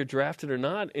whether you're drafted or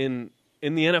not in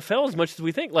the NFL as much as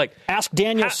we think. Like, ask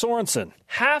Daniel Sorensen.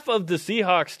 Half of the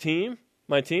Seahawks team,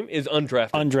 my team, is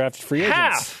undrafted. Undrafted free agents.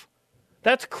 Half.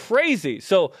 That's crazy.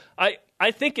 So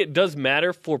I think it does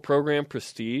matter for program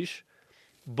prestige,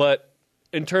 but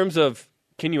in terms of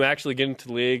can you actually get into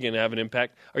the league and have an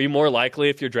impact, are you more likely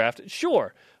if you're drafted?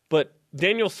 Sure. But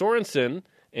Daniel Sorensen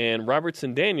and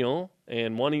Robertson Daniel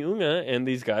and Wani Unga and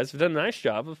these guys have done a nice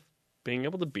job of being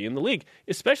able to be in the league,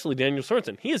 especially Daniel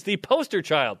Sorensen. He is the poster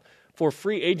child for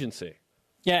free agency.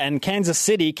 Yeah, and Kansas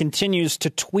City continues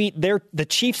to tweet. The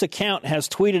Chiefs account has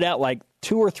tweeted out like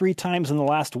 2 or 3 times in the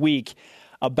last week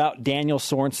about Daniel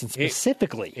Sorensen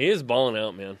specifically. He is balling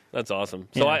out, man. That's awesome.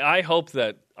 So I hope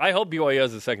BYU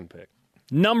has the second pick.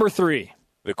 Number 3.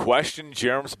 The question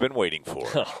Jerem's been waiting for.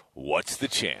 What's the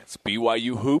chance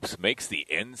BYU Hoops makes the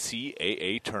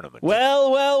NCAA tournament?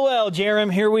 Well,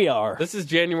 Jerem, here we are. This is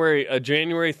January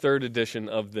 3rd edition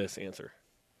of this answer.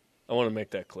 I want to make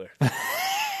that clear.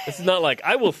 This is not like,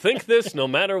 I will think this no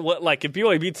matter what. Like, if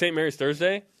BYU beats St. Mary's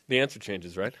Thursday, the answer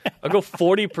changes, right? I'll go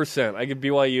 40%. I give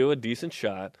BYU a decent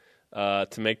shot to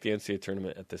make the NCAA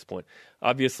tournament at this point.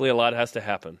 Obviously, a lot has to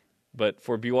happen. But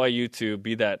for BYU to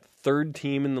be that 3rd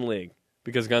team in the league,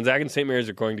 because Gonzaga and St. Mary's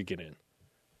are going to get in,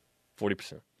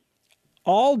 40%.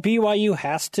 All BYU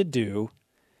has to do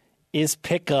is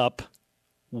pick up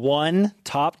one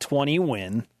top 20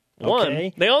 win. Okay?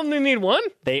 One? They only need one?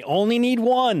 They only need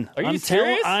one. Are you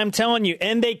serious? I'm telling you.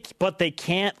 But they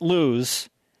can't lose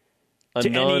a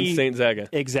non-St. Zaga.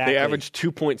 Exactly. They average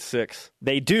 2.6.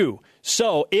 They do.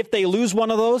 So if they lose one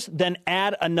of those, then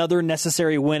add another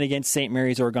necessary win against St.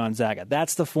 Mary's or Gonzaga.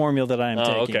 That's the formula that I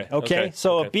am taking. Okay?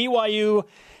 So if BYU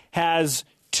has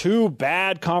 2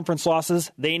 bad conference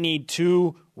losses, they need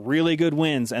 2 really good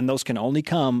wins, and those can only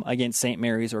come against St.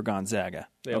 Mary's or Gonzaga.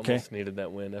 They almost needed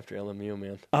that win after LMU,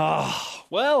 man. Oh,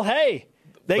 well, hey.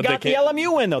 They got the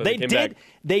LMU win, though.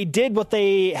 They did what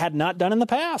they had not done in the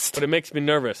past. But it makes me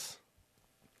nervous.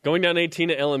 Going down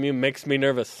 18 at LMU makes me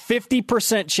nervous.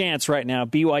 50% chance right now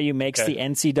BYU makes the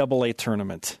NCAA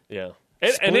tournament. Yeah.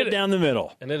 Split down the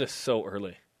middle. And it is so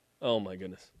early. Oh, my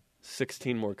goodness.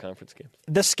 16 more conference games.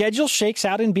 The schedule shakes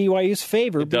out in BYU's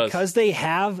favor because they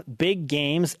have big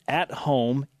games at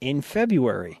home in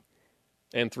February.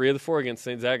 And 3 of the 4 against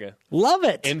St. Zaga. Love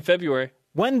it. In February.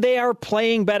 When they are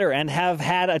playing better and have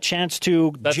had a chance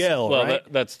to gel, right?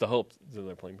 That's the hope that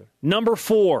they're playing better. Number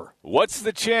 4. What's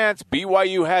the chance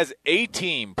BYU has a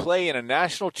team play in a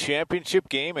national championship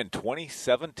game in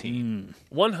 2017?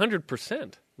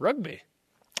 100%. Rugby.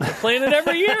 They're playing it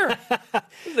every year. This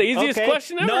is the easiest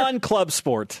question ever. Non-club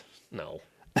sport. No.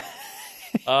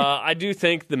 I do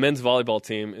think the men's volleyball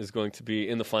team is going to be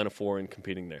in the Final Four and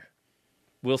competing there.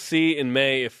 We'll see in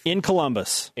May if in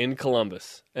Columbus. And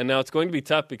now it's going to be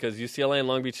tough because UCLA and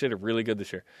Long Beach State are really good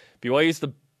this year. BYU's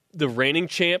the reigning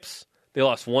champs. They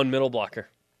lost one middle blocker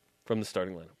from the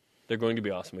starting lineup. They're going to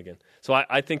be awesome again. So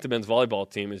I think the men's volleyball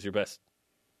team is your best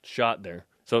shot there.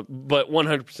 So, but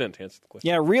 100% to answer the question.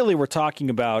 Yeah, really, we're talking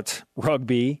about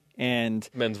rugby and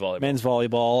men's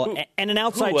volleyball, and an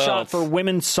outside shot for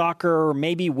women's soccer, or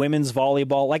maybe women's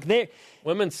volleyball.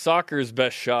 Women's soccer's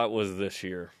best shot was this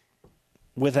year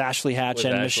with Ashley Hatch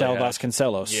and Michelle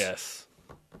Vasconcelos. Yes,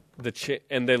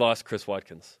 and they lost Chris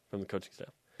Watkins from the coaching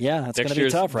staff. Yeah, that's going to be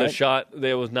tough, right? The shot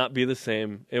they will not be the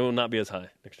same. It will not be as high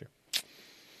next year.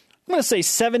 I'm going to say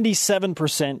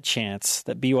 77% chance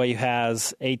that BYU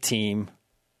has a team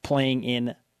playing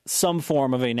in some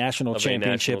form of a national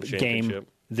championship game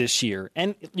this year.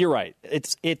 And you're right.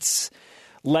 It's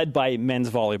led by men's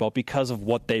volleyball because of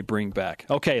what they bring back.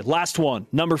 Okay, last one,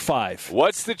 number 5.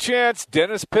 What's the chance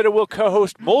Dennis Pitta will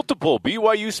co-host multiple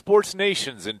BYU Sports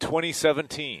Nations in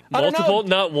 2017? Multiple,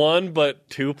 not one, but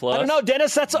 2+. I don't know,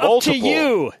 Dennis. That's up to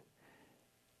you.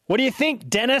 What do you think,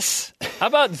 Dennis? How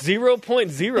about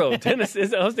 0.0? Dennis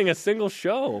isn't hosting a single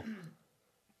show.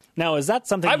 Now, is that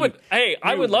something I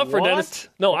would love for Dennis.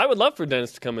 No, I would love for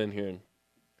Dennis to come in here and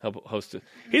help host it.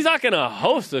 He's not going to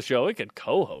host the show. He could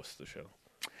co-host the show.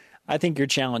 I think you're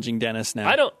challenging Dennis now.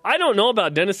 I don't know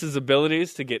about Dennis's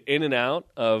abilities to get in and out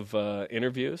of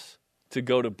interviews, to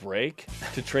go to break,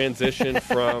 to transition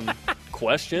from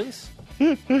questions.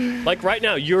 Like right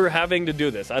now, you're having to do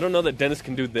this. I don't know that Dennis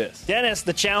can do this. Dennis,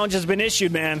 the challenge has been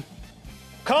issued, man.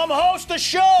 Come host the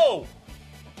show!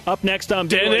 Up next on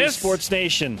BYU Sports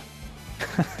Nation.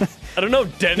 I don't know,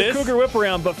 Dennis. The Cougar Whip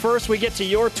Around, but first we get to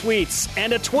your tweets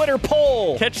and a Twitter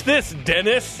poll. Catch this,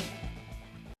 Dennis.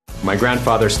 My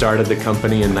grandfather started the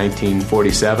company in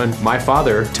 1947. My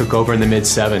father took over in the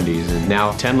mid-70s, and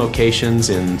now 10 locations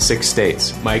in 6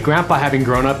 states. My grandpa, having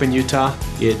grown up in Utah,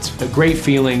 it's a great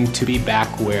feeling to be back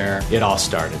where it all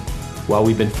started. While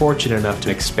we've been fortunate enough to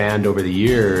expand over the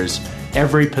years,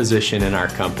 every position in our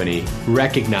company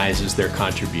recognizes their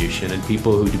contribution, and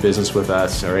people who do business with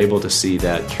us are able to see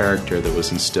that character that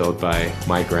was instilled by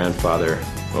my grandfather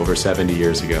over 70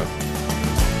 years ago.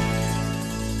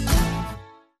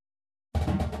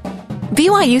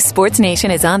 BYU Sports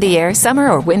Nation is on the air summer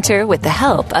or winter with the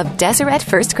help of Deseret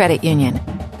First Credit Union.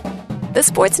 The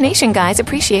Sports Nation guys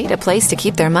appreciate a place to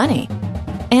keep their money.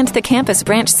 And the Campus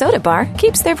Branch Soda Bar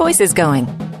keeps their voices going.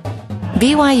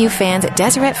 BYU fans at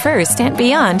Deseret First and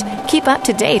beyond keep up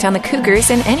to date on the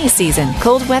Cougars in any season,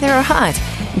 cold weather or hot.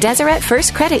 Deseret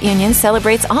First Credit Union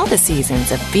celebrates all the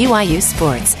seasons of BYU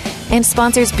sports and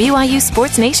sponsors BYU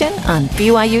Sports Nation on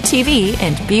BYU TV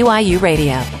and BYU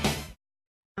Radio.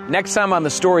 Next time on the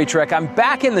Story Trek, I'm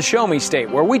back in the Show Me State,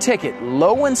 where we take it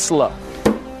low and slow.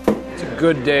 It's a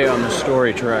good day on the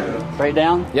Story Trek. Right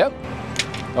down? Yep.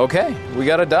 Okay, we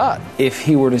got a dot. If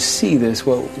he were to see this,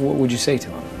 what would you say to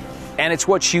him? And it's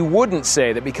what she wouldn't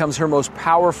say that becomes her most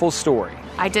powerful story.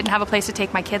 I didn't have a place to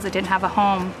take my kids. I didn't have a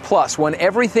home. Plus, when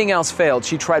everything else failed,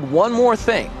 she tried one more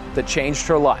thing that changed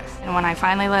her life. And when I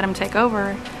finally let him take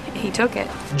over, he took it.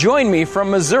 Join me from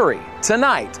Missouri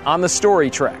tonight on the Story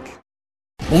Trek.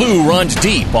 Lou runs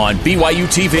deep on BYU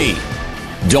TV.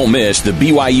 Don't miss the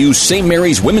BYU St.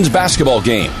 Mary's women's basketball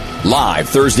game. Live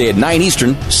Thursday at 9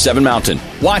 Eastern, 7 Mountain.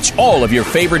 Watch all of your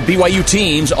favorite BYU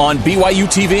teams on BYU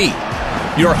TV.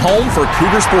 Your home for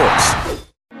Cougar Sports.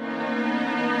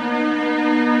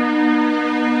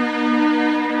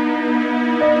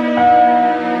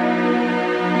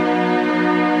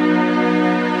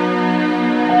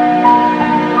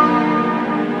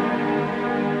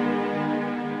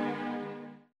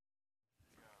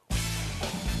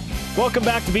 Welcome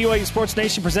back to BYU Sports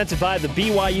Nation, presented by the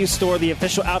BYU Store, the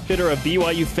official outfitter of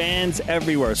BYU fans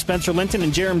everywhere. Spencer Linton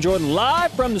and Jerem Jordan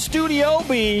live from the Studio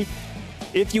B.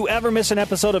 If you ever miss an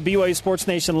episode of BYU Sports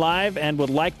Nation Live and would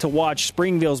like to watch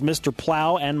Springville's Mr.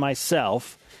 Plow and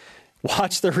myself,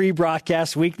 watch the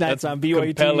rebroadcast weeknights on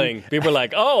BYU compelling. TV. People are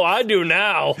like, oh, I do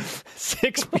now.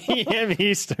 6 p.m.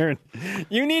 Eastern.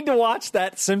 You need to watch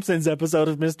that Simpsons episode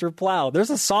of Mr. Plow.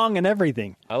 There's a song and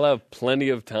everything. I'll have plenty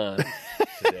of time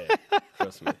today.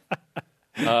 Trust me.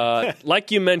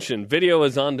 Like you mentioned, video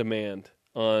is on demand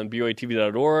on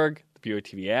BYUtv.org, the BYU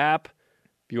TV app,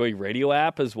 BYU radio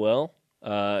app as well,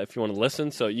 if you want to listen.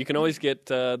 So you can always get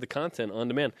the content on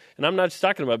demand. And I'm not just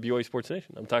talking about BYU Sports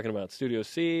Nation. I'm talking about Studio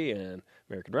C and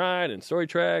American Ride and Story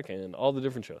Trek and all the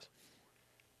different shows.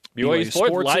 BYU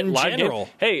Sports in general.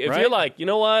 Hey, if you're like, you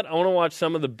know what, I want to watch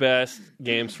some of the best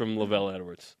games from Lavelle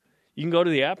Edwards, you can go to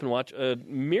the app and watch a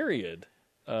myriad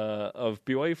of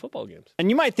BYU football games. And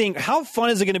you might think, how fun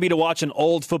is it going to be to watch an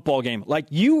old football game? Like,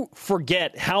 you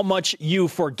forget how much you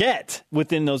forget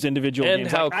within those individual and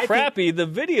games. And how like, crappy the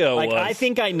video was. I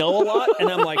think I know a lot, and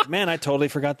I'm like, man, I totally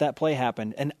forgot that play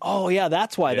happened. And, oh, yeah,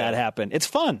 that's why that happened. It's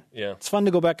fun. Yeah. It's fun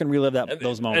to go back and relive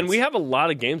those moments. And we have a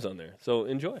lot of games on there, so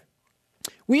enjoy.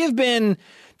 We have been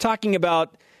talking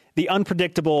about the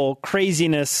unpredictable,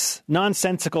 craziness,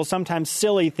 nonsensical, sometimes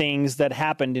silly things that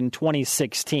happened in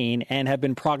 2016 and have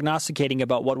been prognosticating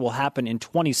about what will happen in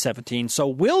 2017. So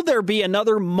will there be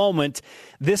another moment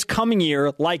this coming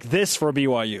year like this for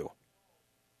BYU?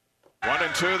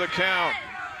 1-2 the count.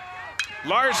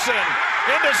 Larson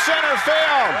into center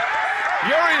field.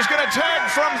 Uri's going to tag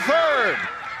from third.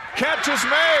 Catch is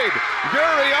made.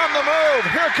 Uri on the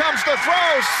move. Here comes the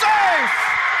throw. Safe!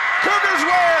 Cougars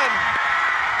win!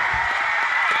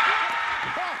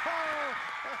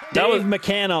 Dave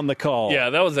McCann on the call. Yeah,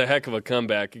 that was a heck of a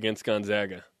comeback against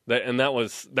Gonzaga. That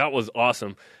was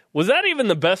awesome. Was that even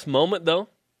the best moment, though,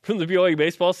 from the BYU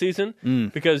baseball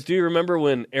season? Because do you remember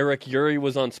when Eric Uri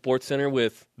was on SportsCenter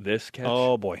with this catch?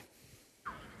 Oh, boy.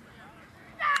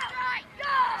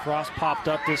 Cross popped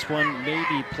up. This one may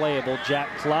be playable. Jack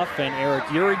Clough and Eric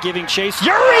Uri giving chase.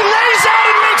 Uri lays out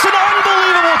and makes an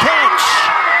unbelievable catch.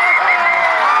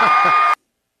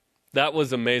 That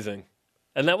was amazing.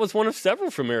 And that was one of several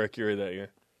from Eric Uri that year.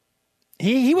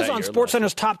 He was on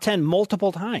SportsCenter's top 10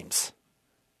 multiple times.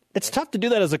 It's tough to do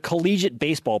that as a collegiate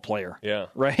baseball player. Yeah.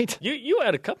 Right? You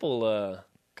had a couple of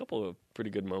pretty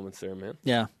good moments there, man.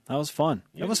 Yeah, that was fun.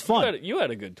 It was fun. You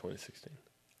had a good 2016.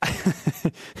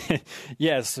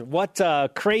 Yes. What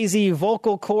crazy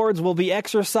vocal cords will be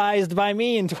exercised by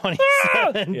me in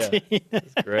 2017? Yeah,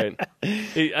 that's great.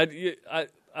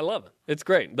 I love it. It's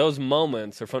great. Those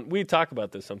moments are fun. We talk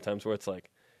about this sometimes where it's like,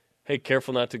 hey,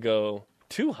 careful not to go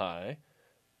too high.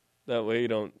 That way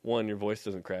your voice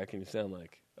doesn't crack and you sound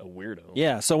like a weirdo.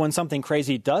 Yeah, so when something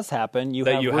crazy does happen, you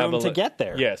have room to get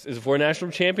there. Yes. Is it for a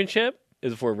national championship?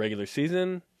 Is it for a regular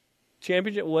season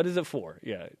championship? What is it for?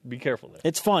 Yeah, be careful there.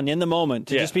 It's fun in the moment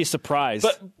to just be surprised.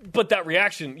 But that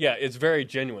reaction, it's very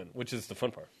genuine, which is the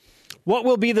fun part. What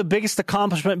will be the biggest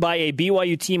accomplishment by a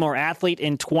BYU team or athlete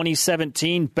in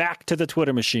 2017? Back to the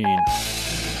Twitter machine.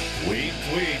 Tweet.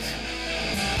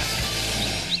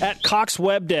 At Cox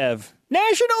Web Dev.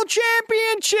 National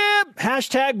Championship!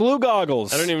 Hashtag Blue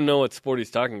Goggles. I don't even know what sport he's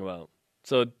talking about.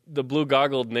 So the blue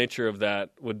goggled nature of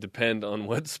that would depend on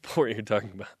what sport you're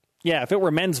talking about. Yeah, if it were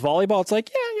men's volleyball, it's like,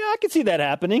 yeah, I can see that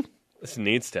happening. This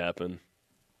needs to happen.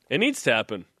 It needs to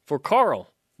happen for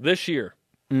Carl this year.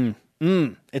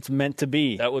 It's meant to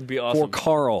be. That would be awesome. For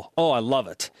Carl. Oh, I love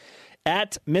it.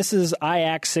 At Mrs.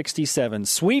 IAC 67,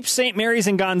 sweep St. Mary's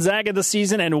and Gonzaga this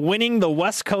season and winning the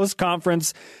West Coast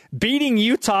Conference, beating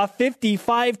Utah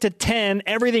 55-10.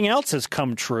 Everything else has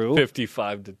come true.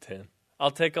 55-10.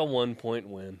 I'll take a 1-point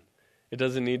win. It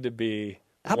doesn't need to be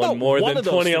one more than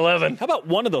 2011. How about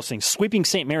one of those things? Sweeping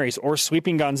St. Mary's or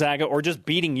sweeping Gonzaga or just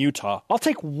beating Utah. I'll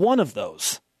take one of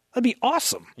those. That'd be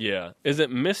awesome. Yeah. Is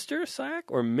it Mr. Sayak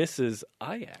or Mrs.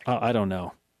 Ayak? I don't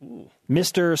know. Ooh.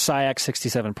 Mr. Sayak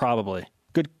 67, probably.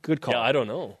 Good call. Yeah, I don't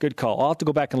know. Good call. I'll have to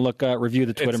go back and look, review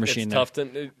the Twitter machine. It's tough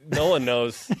to. No one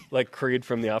knows. Like Creed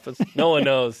from The Office. No one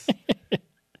knows.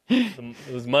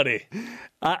 It was muddy.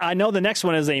 I know the next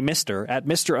one is a Mr. at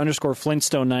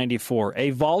Mr_Flintstone94.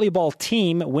 A volleyball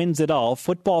team wins it all.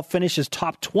 Football finishes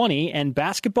top 20, and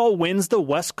basketball wins the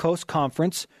West Coast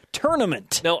Conference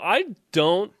tournament. Now, I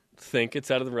don't think it's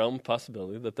out of the realm of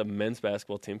possibility that the men's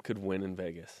basketball team could win in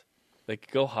Vegas. They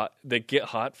could go hot. They get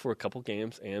hot for a couple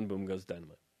games, and boom goes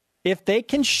dynamite. If they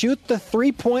can shoot the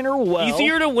three-pointer well.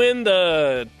 Easier to win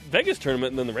the Vegas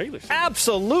tournament than the regular season.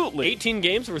 Absolutely. 18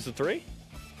 games versus 3.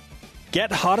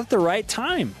 Get hot at the right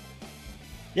time.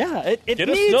 Yeah, it Get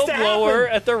needs a to snowblower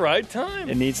happen. at the right time.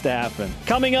 It needs to happen.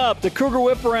 Coming up, the Cougar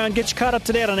Whip Around gets you caught up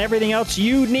to date on everything else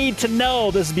you need to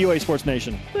know. This is BYU Sports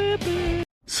Nation.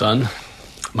 Son,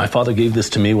 my father gave this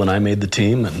to me when I made the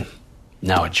team, and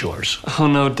now it's yours. Oh,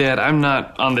 no, Dad, I'm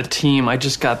not on the team. I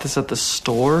just got this at the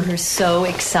store. We're so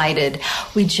excited.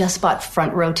 We just bought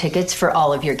front row tickets for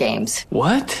all of your games.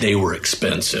 What? They were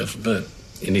expensive, but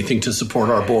anything to support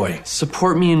our boy.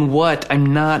 Support me in what?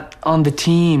 I'm not on the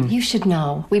team. You should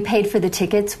know. We paid for the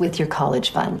tickets with your college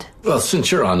fund. Well,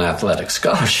 since you're on athletic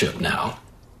scholarship now.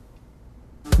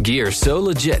 Gear so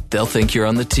legit, they'll think you're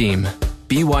on the team.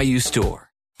 BYU Store.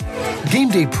 Game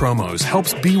Day Promos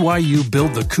helps BYU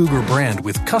build the Cougar brand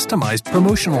with customized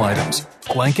promotional items,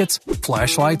 blankets,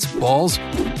 flashlights, balls,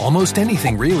 almost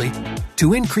anything really,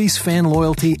 to increase fan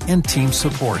loyalty and team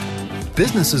support.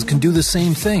 Businesses can do the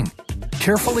same thing.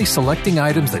 carefully selecting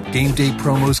items that game day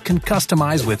promos can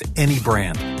customize with any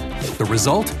brand. The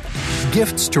result?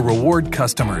 Gifts to reward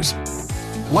customers.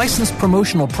 Licensed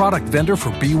promotional product vendor for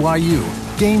BYU.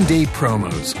 Game day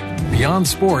promos. Beyond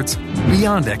sports,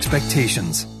 beyond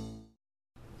expectations.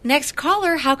 Next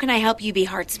caller, how can I help you be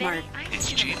heart smart?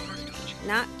 It's Gene.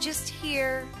 Not just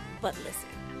hear, but listen.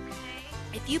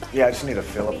 If you Yeah, I just need a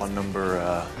fill up on number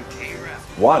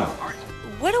 1.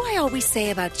 What do I always say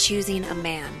about choosing a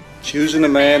man? Choosing a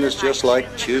man is just like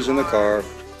choosing a car.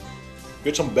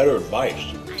 Get some better advice.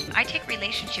 I take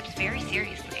relationships very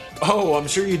seriously. Oh, I'm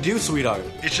sure you do, sweetheart.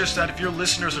 It's just that if your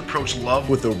listeners approach love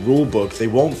with a rule book, they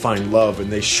won't find love,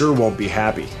 and they sure won't be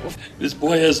happy. This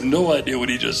boy has no idea what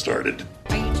he just started.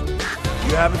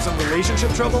 You having some relationship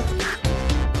trouble?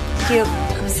 Hugh,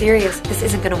 I'm serious. This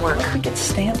isn't going to work. We can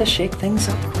stand to shake things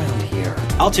up around here.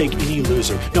 I'll take any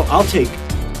loser. No, I'll take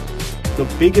the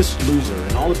biggest loser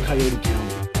in all of Coyote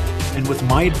County. And with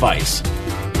my advice,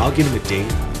 I'll get him a date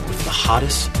with the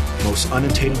hottest, most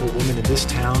unattainable woman in this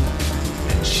town,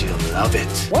 and she'll love it.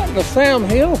 What in the Sam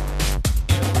Hill?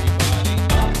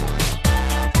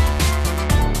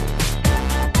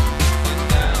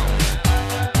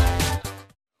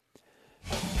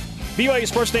 BYU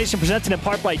Sports Nation presented in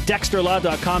part by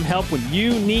DexterLaw.com. Help when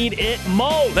you need it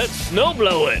most. Let's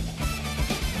snowblow it.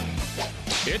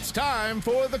 It's time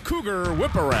for the Cougar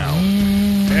Whip Around.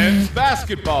 Men's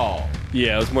basketball.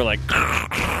 Yeah, it was more like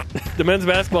the men's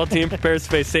basketball team prepares to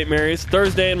face St. Mary's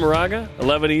Thursday in Moraga,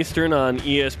 11 Eastern on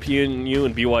ESPNU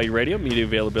and BYU Radio. Media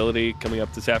availability coming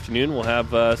up this afternoon. We'll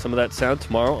have some of that sound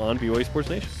tomorrow on BYU Sports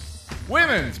Nation.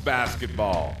 Women's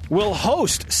basketball. We'll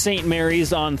host St.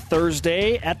 Mary's on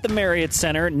Thursday at the Marriott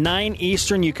Center, 9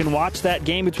 Eastern. You can watch that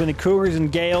game between the Cougars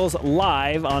and Gales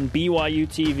live on BYU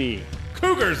TV.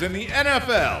 Cougars in the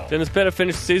NFL. Dennis Pettit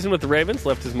finished the season with the Ravens,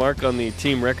 left his mark on the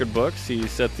team record books. He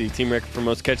set the team record for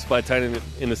most catches by a tight end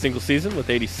in a single season with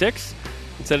 86.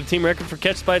 And set a team record for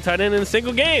catches by a tight end in a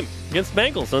single game against the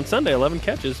Bengals on Sunday, 11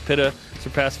 catches. Pitta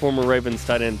surpassed former Ravens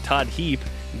tight end Todd Heap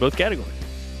in both categories.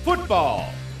 Football.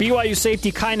 BYU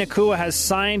safety Kai Nacua has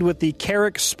signed with the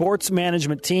Cougar Sports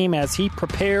management team as he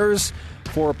prepares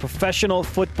for a professional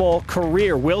football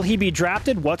career. Will he be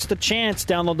drafted? What's the chance?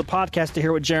 Download the podcast to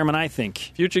hear what Jeremy and I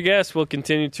think. Future guests will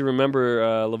continue to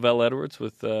remember Lavelle Edwards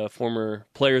with former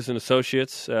players and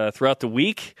associates throughout the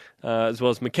week, as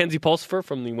well as Mackenzie Pulsifer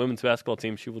from the women's basketball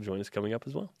team. She will join us coming up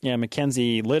as well. Yeah,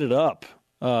 Mackenzie lit it up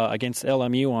against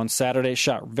LMU on Saturday.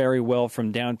 Shot very well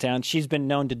from downtown. She's been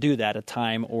known to do that a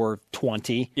time or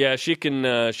 20. Yeah, she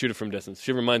can shoot it from distance.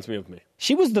 She reminds me of me.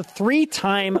 She was the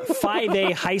 3-time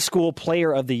 5A high school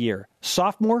player of the year.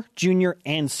 Sophomore, junior,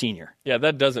 and senior. Yeah,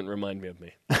 that doesn't remind me of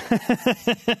me.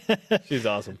 She's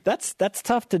awesome. That's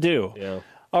tough to do. Yeah.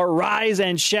 Our Rise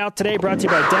and Shout today brought to you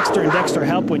by Dexter and Dexter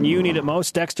Help when you need it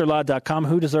most. DexterLaw.com.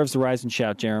 Who deserves the Rise and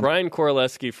Shout, Jeremy? Brian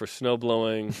Korleski for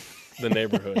snowblowing the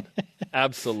neighborhood.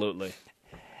 Absolutely.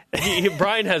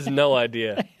 Brian has no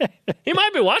idea. He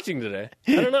might be watching today.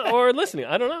 I don't know. Or listening.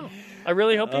 I don't know. I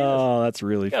really hope he is. Oh, that's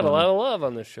really Got funny. a lot of love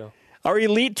on this show. Our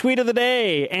elite tweet of the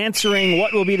day, answering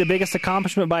what will be the biggest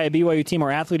accomplishment by a BYU team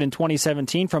or athlete in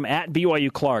 2017 from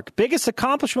 @BYU Clark. Biggest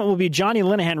accomplishment will be Johnny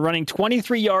Linehan running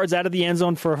 23 yards out of the end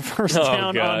zone for a first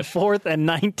down on 4th and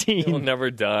 19. He'll never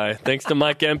die. Thanks to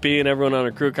Mike Empey and everyone on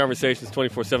our Crew Conversations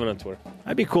 24/7 on Twitter.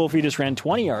 That'd be cool if he just ran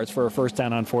 20 yards for a first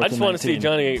down on 4th and 19. I just want to see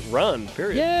Johnny run,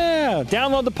 period. Yeah.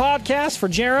 Download the podcast for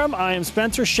Jerem. I am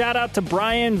Spencer. Shout out to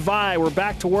Brian Vi. We're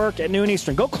back to work at noon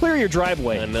Eastern. Go clear your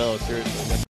driveway. I know, seriously.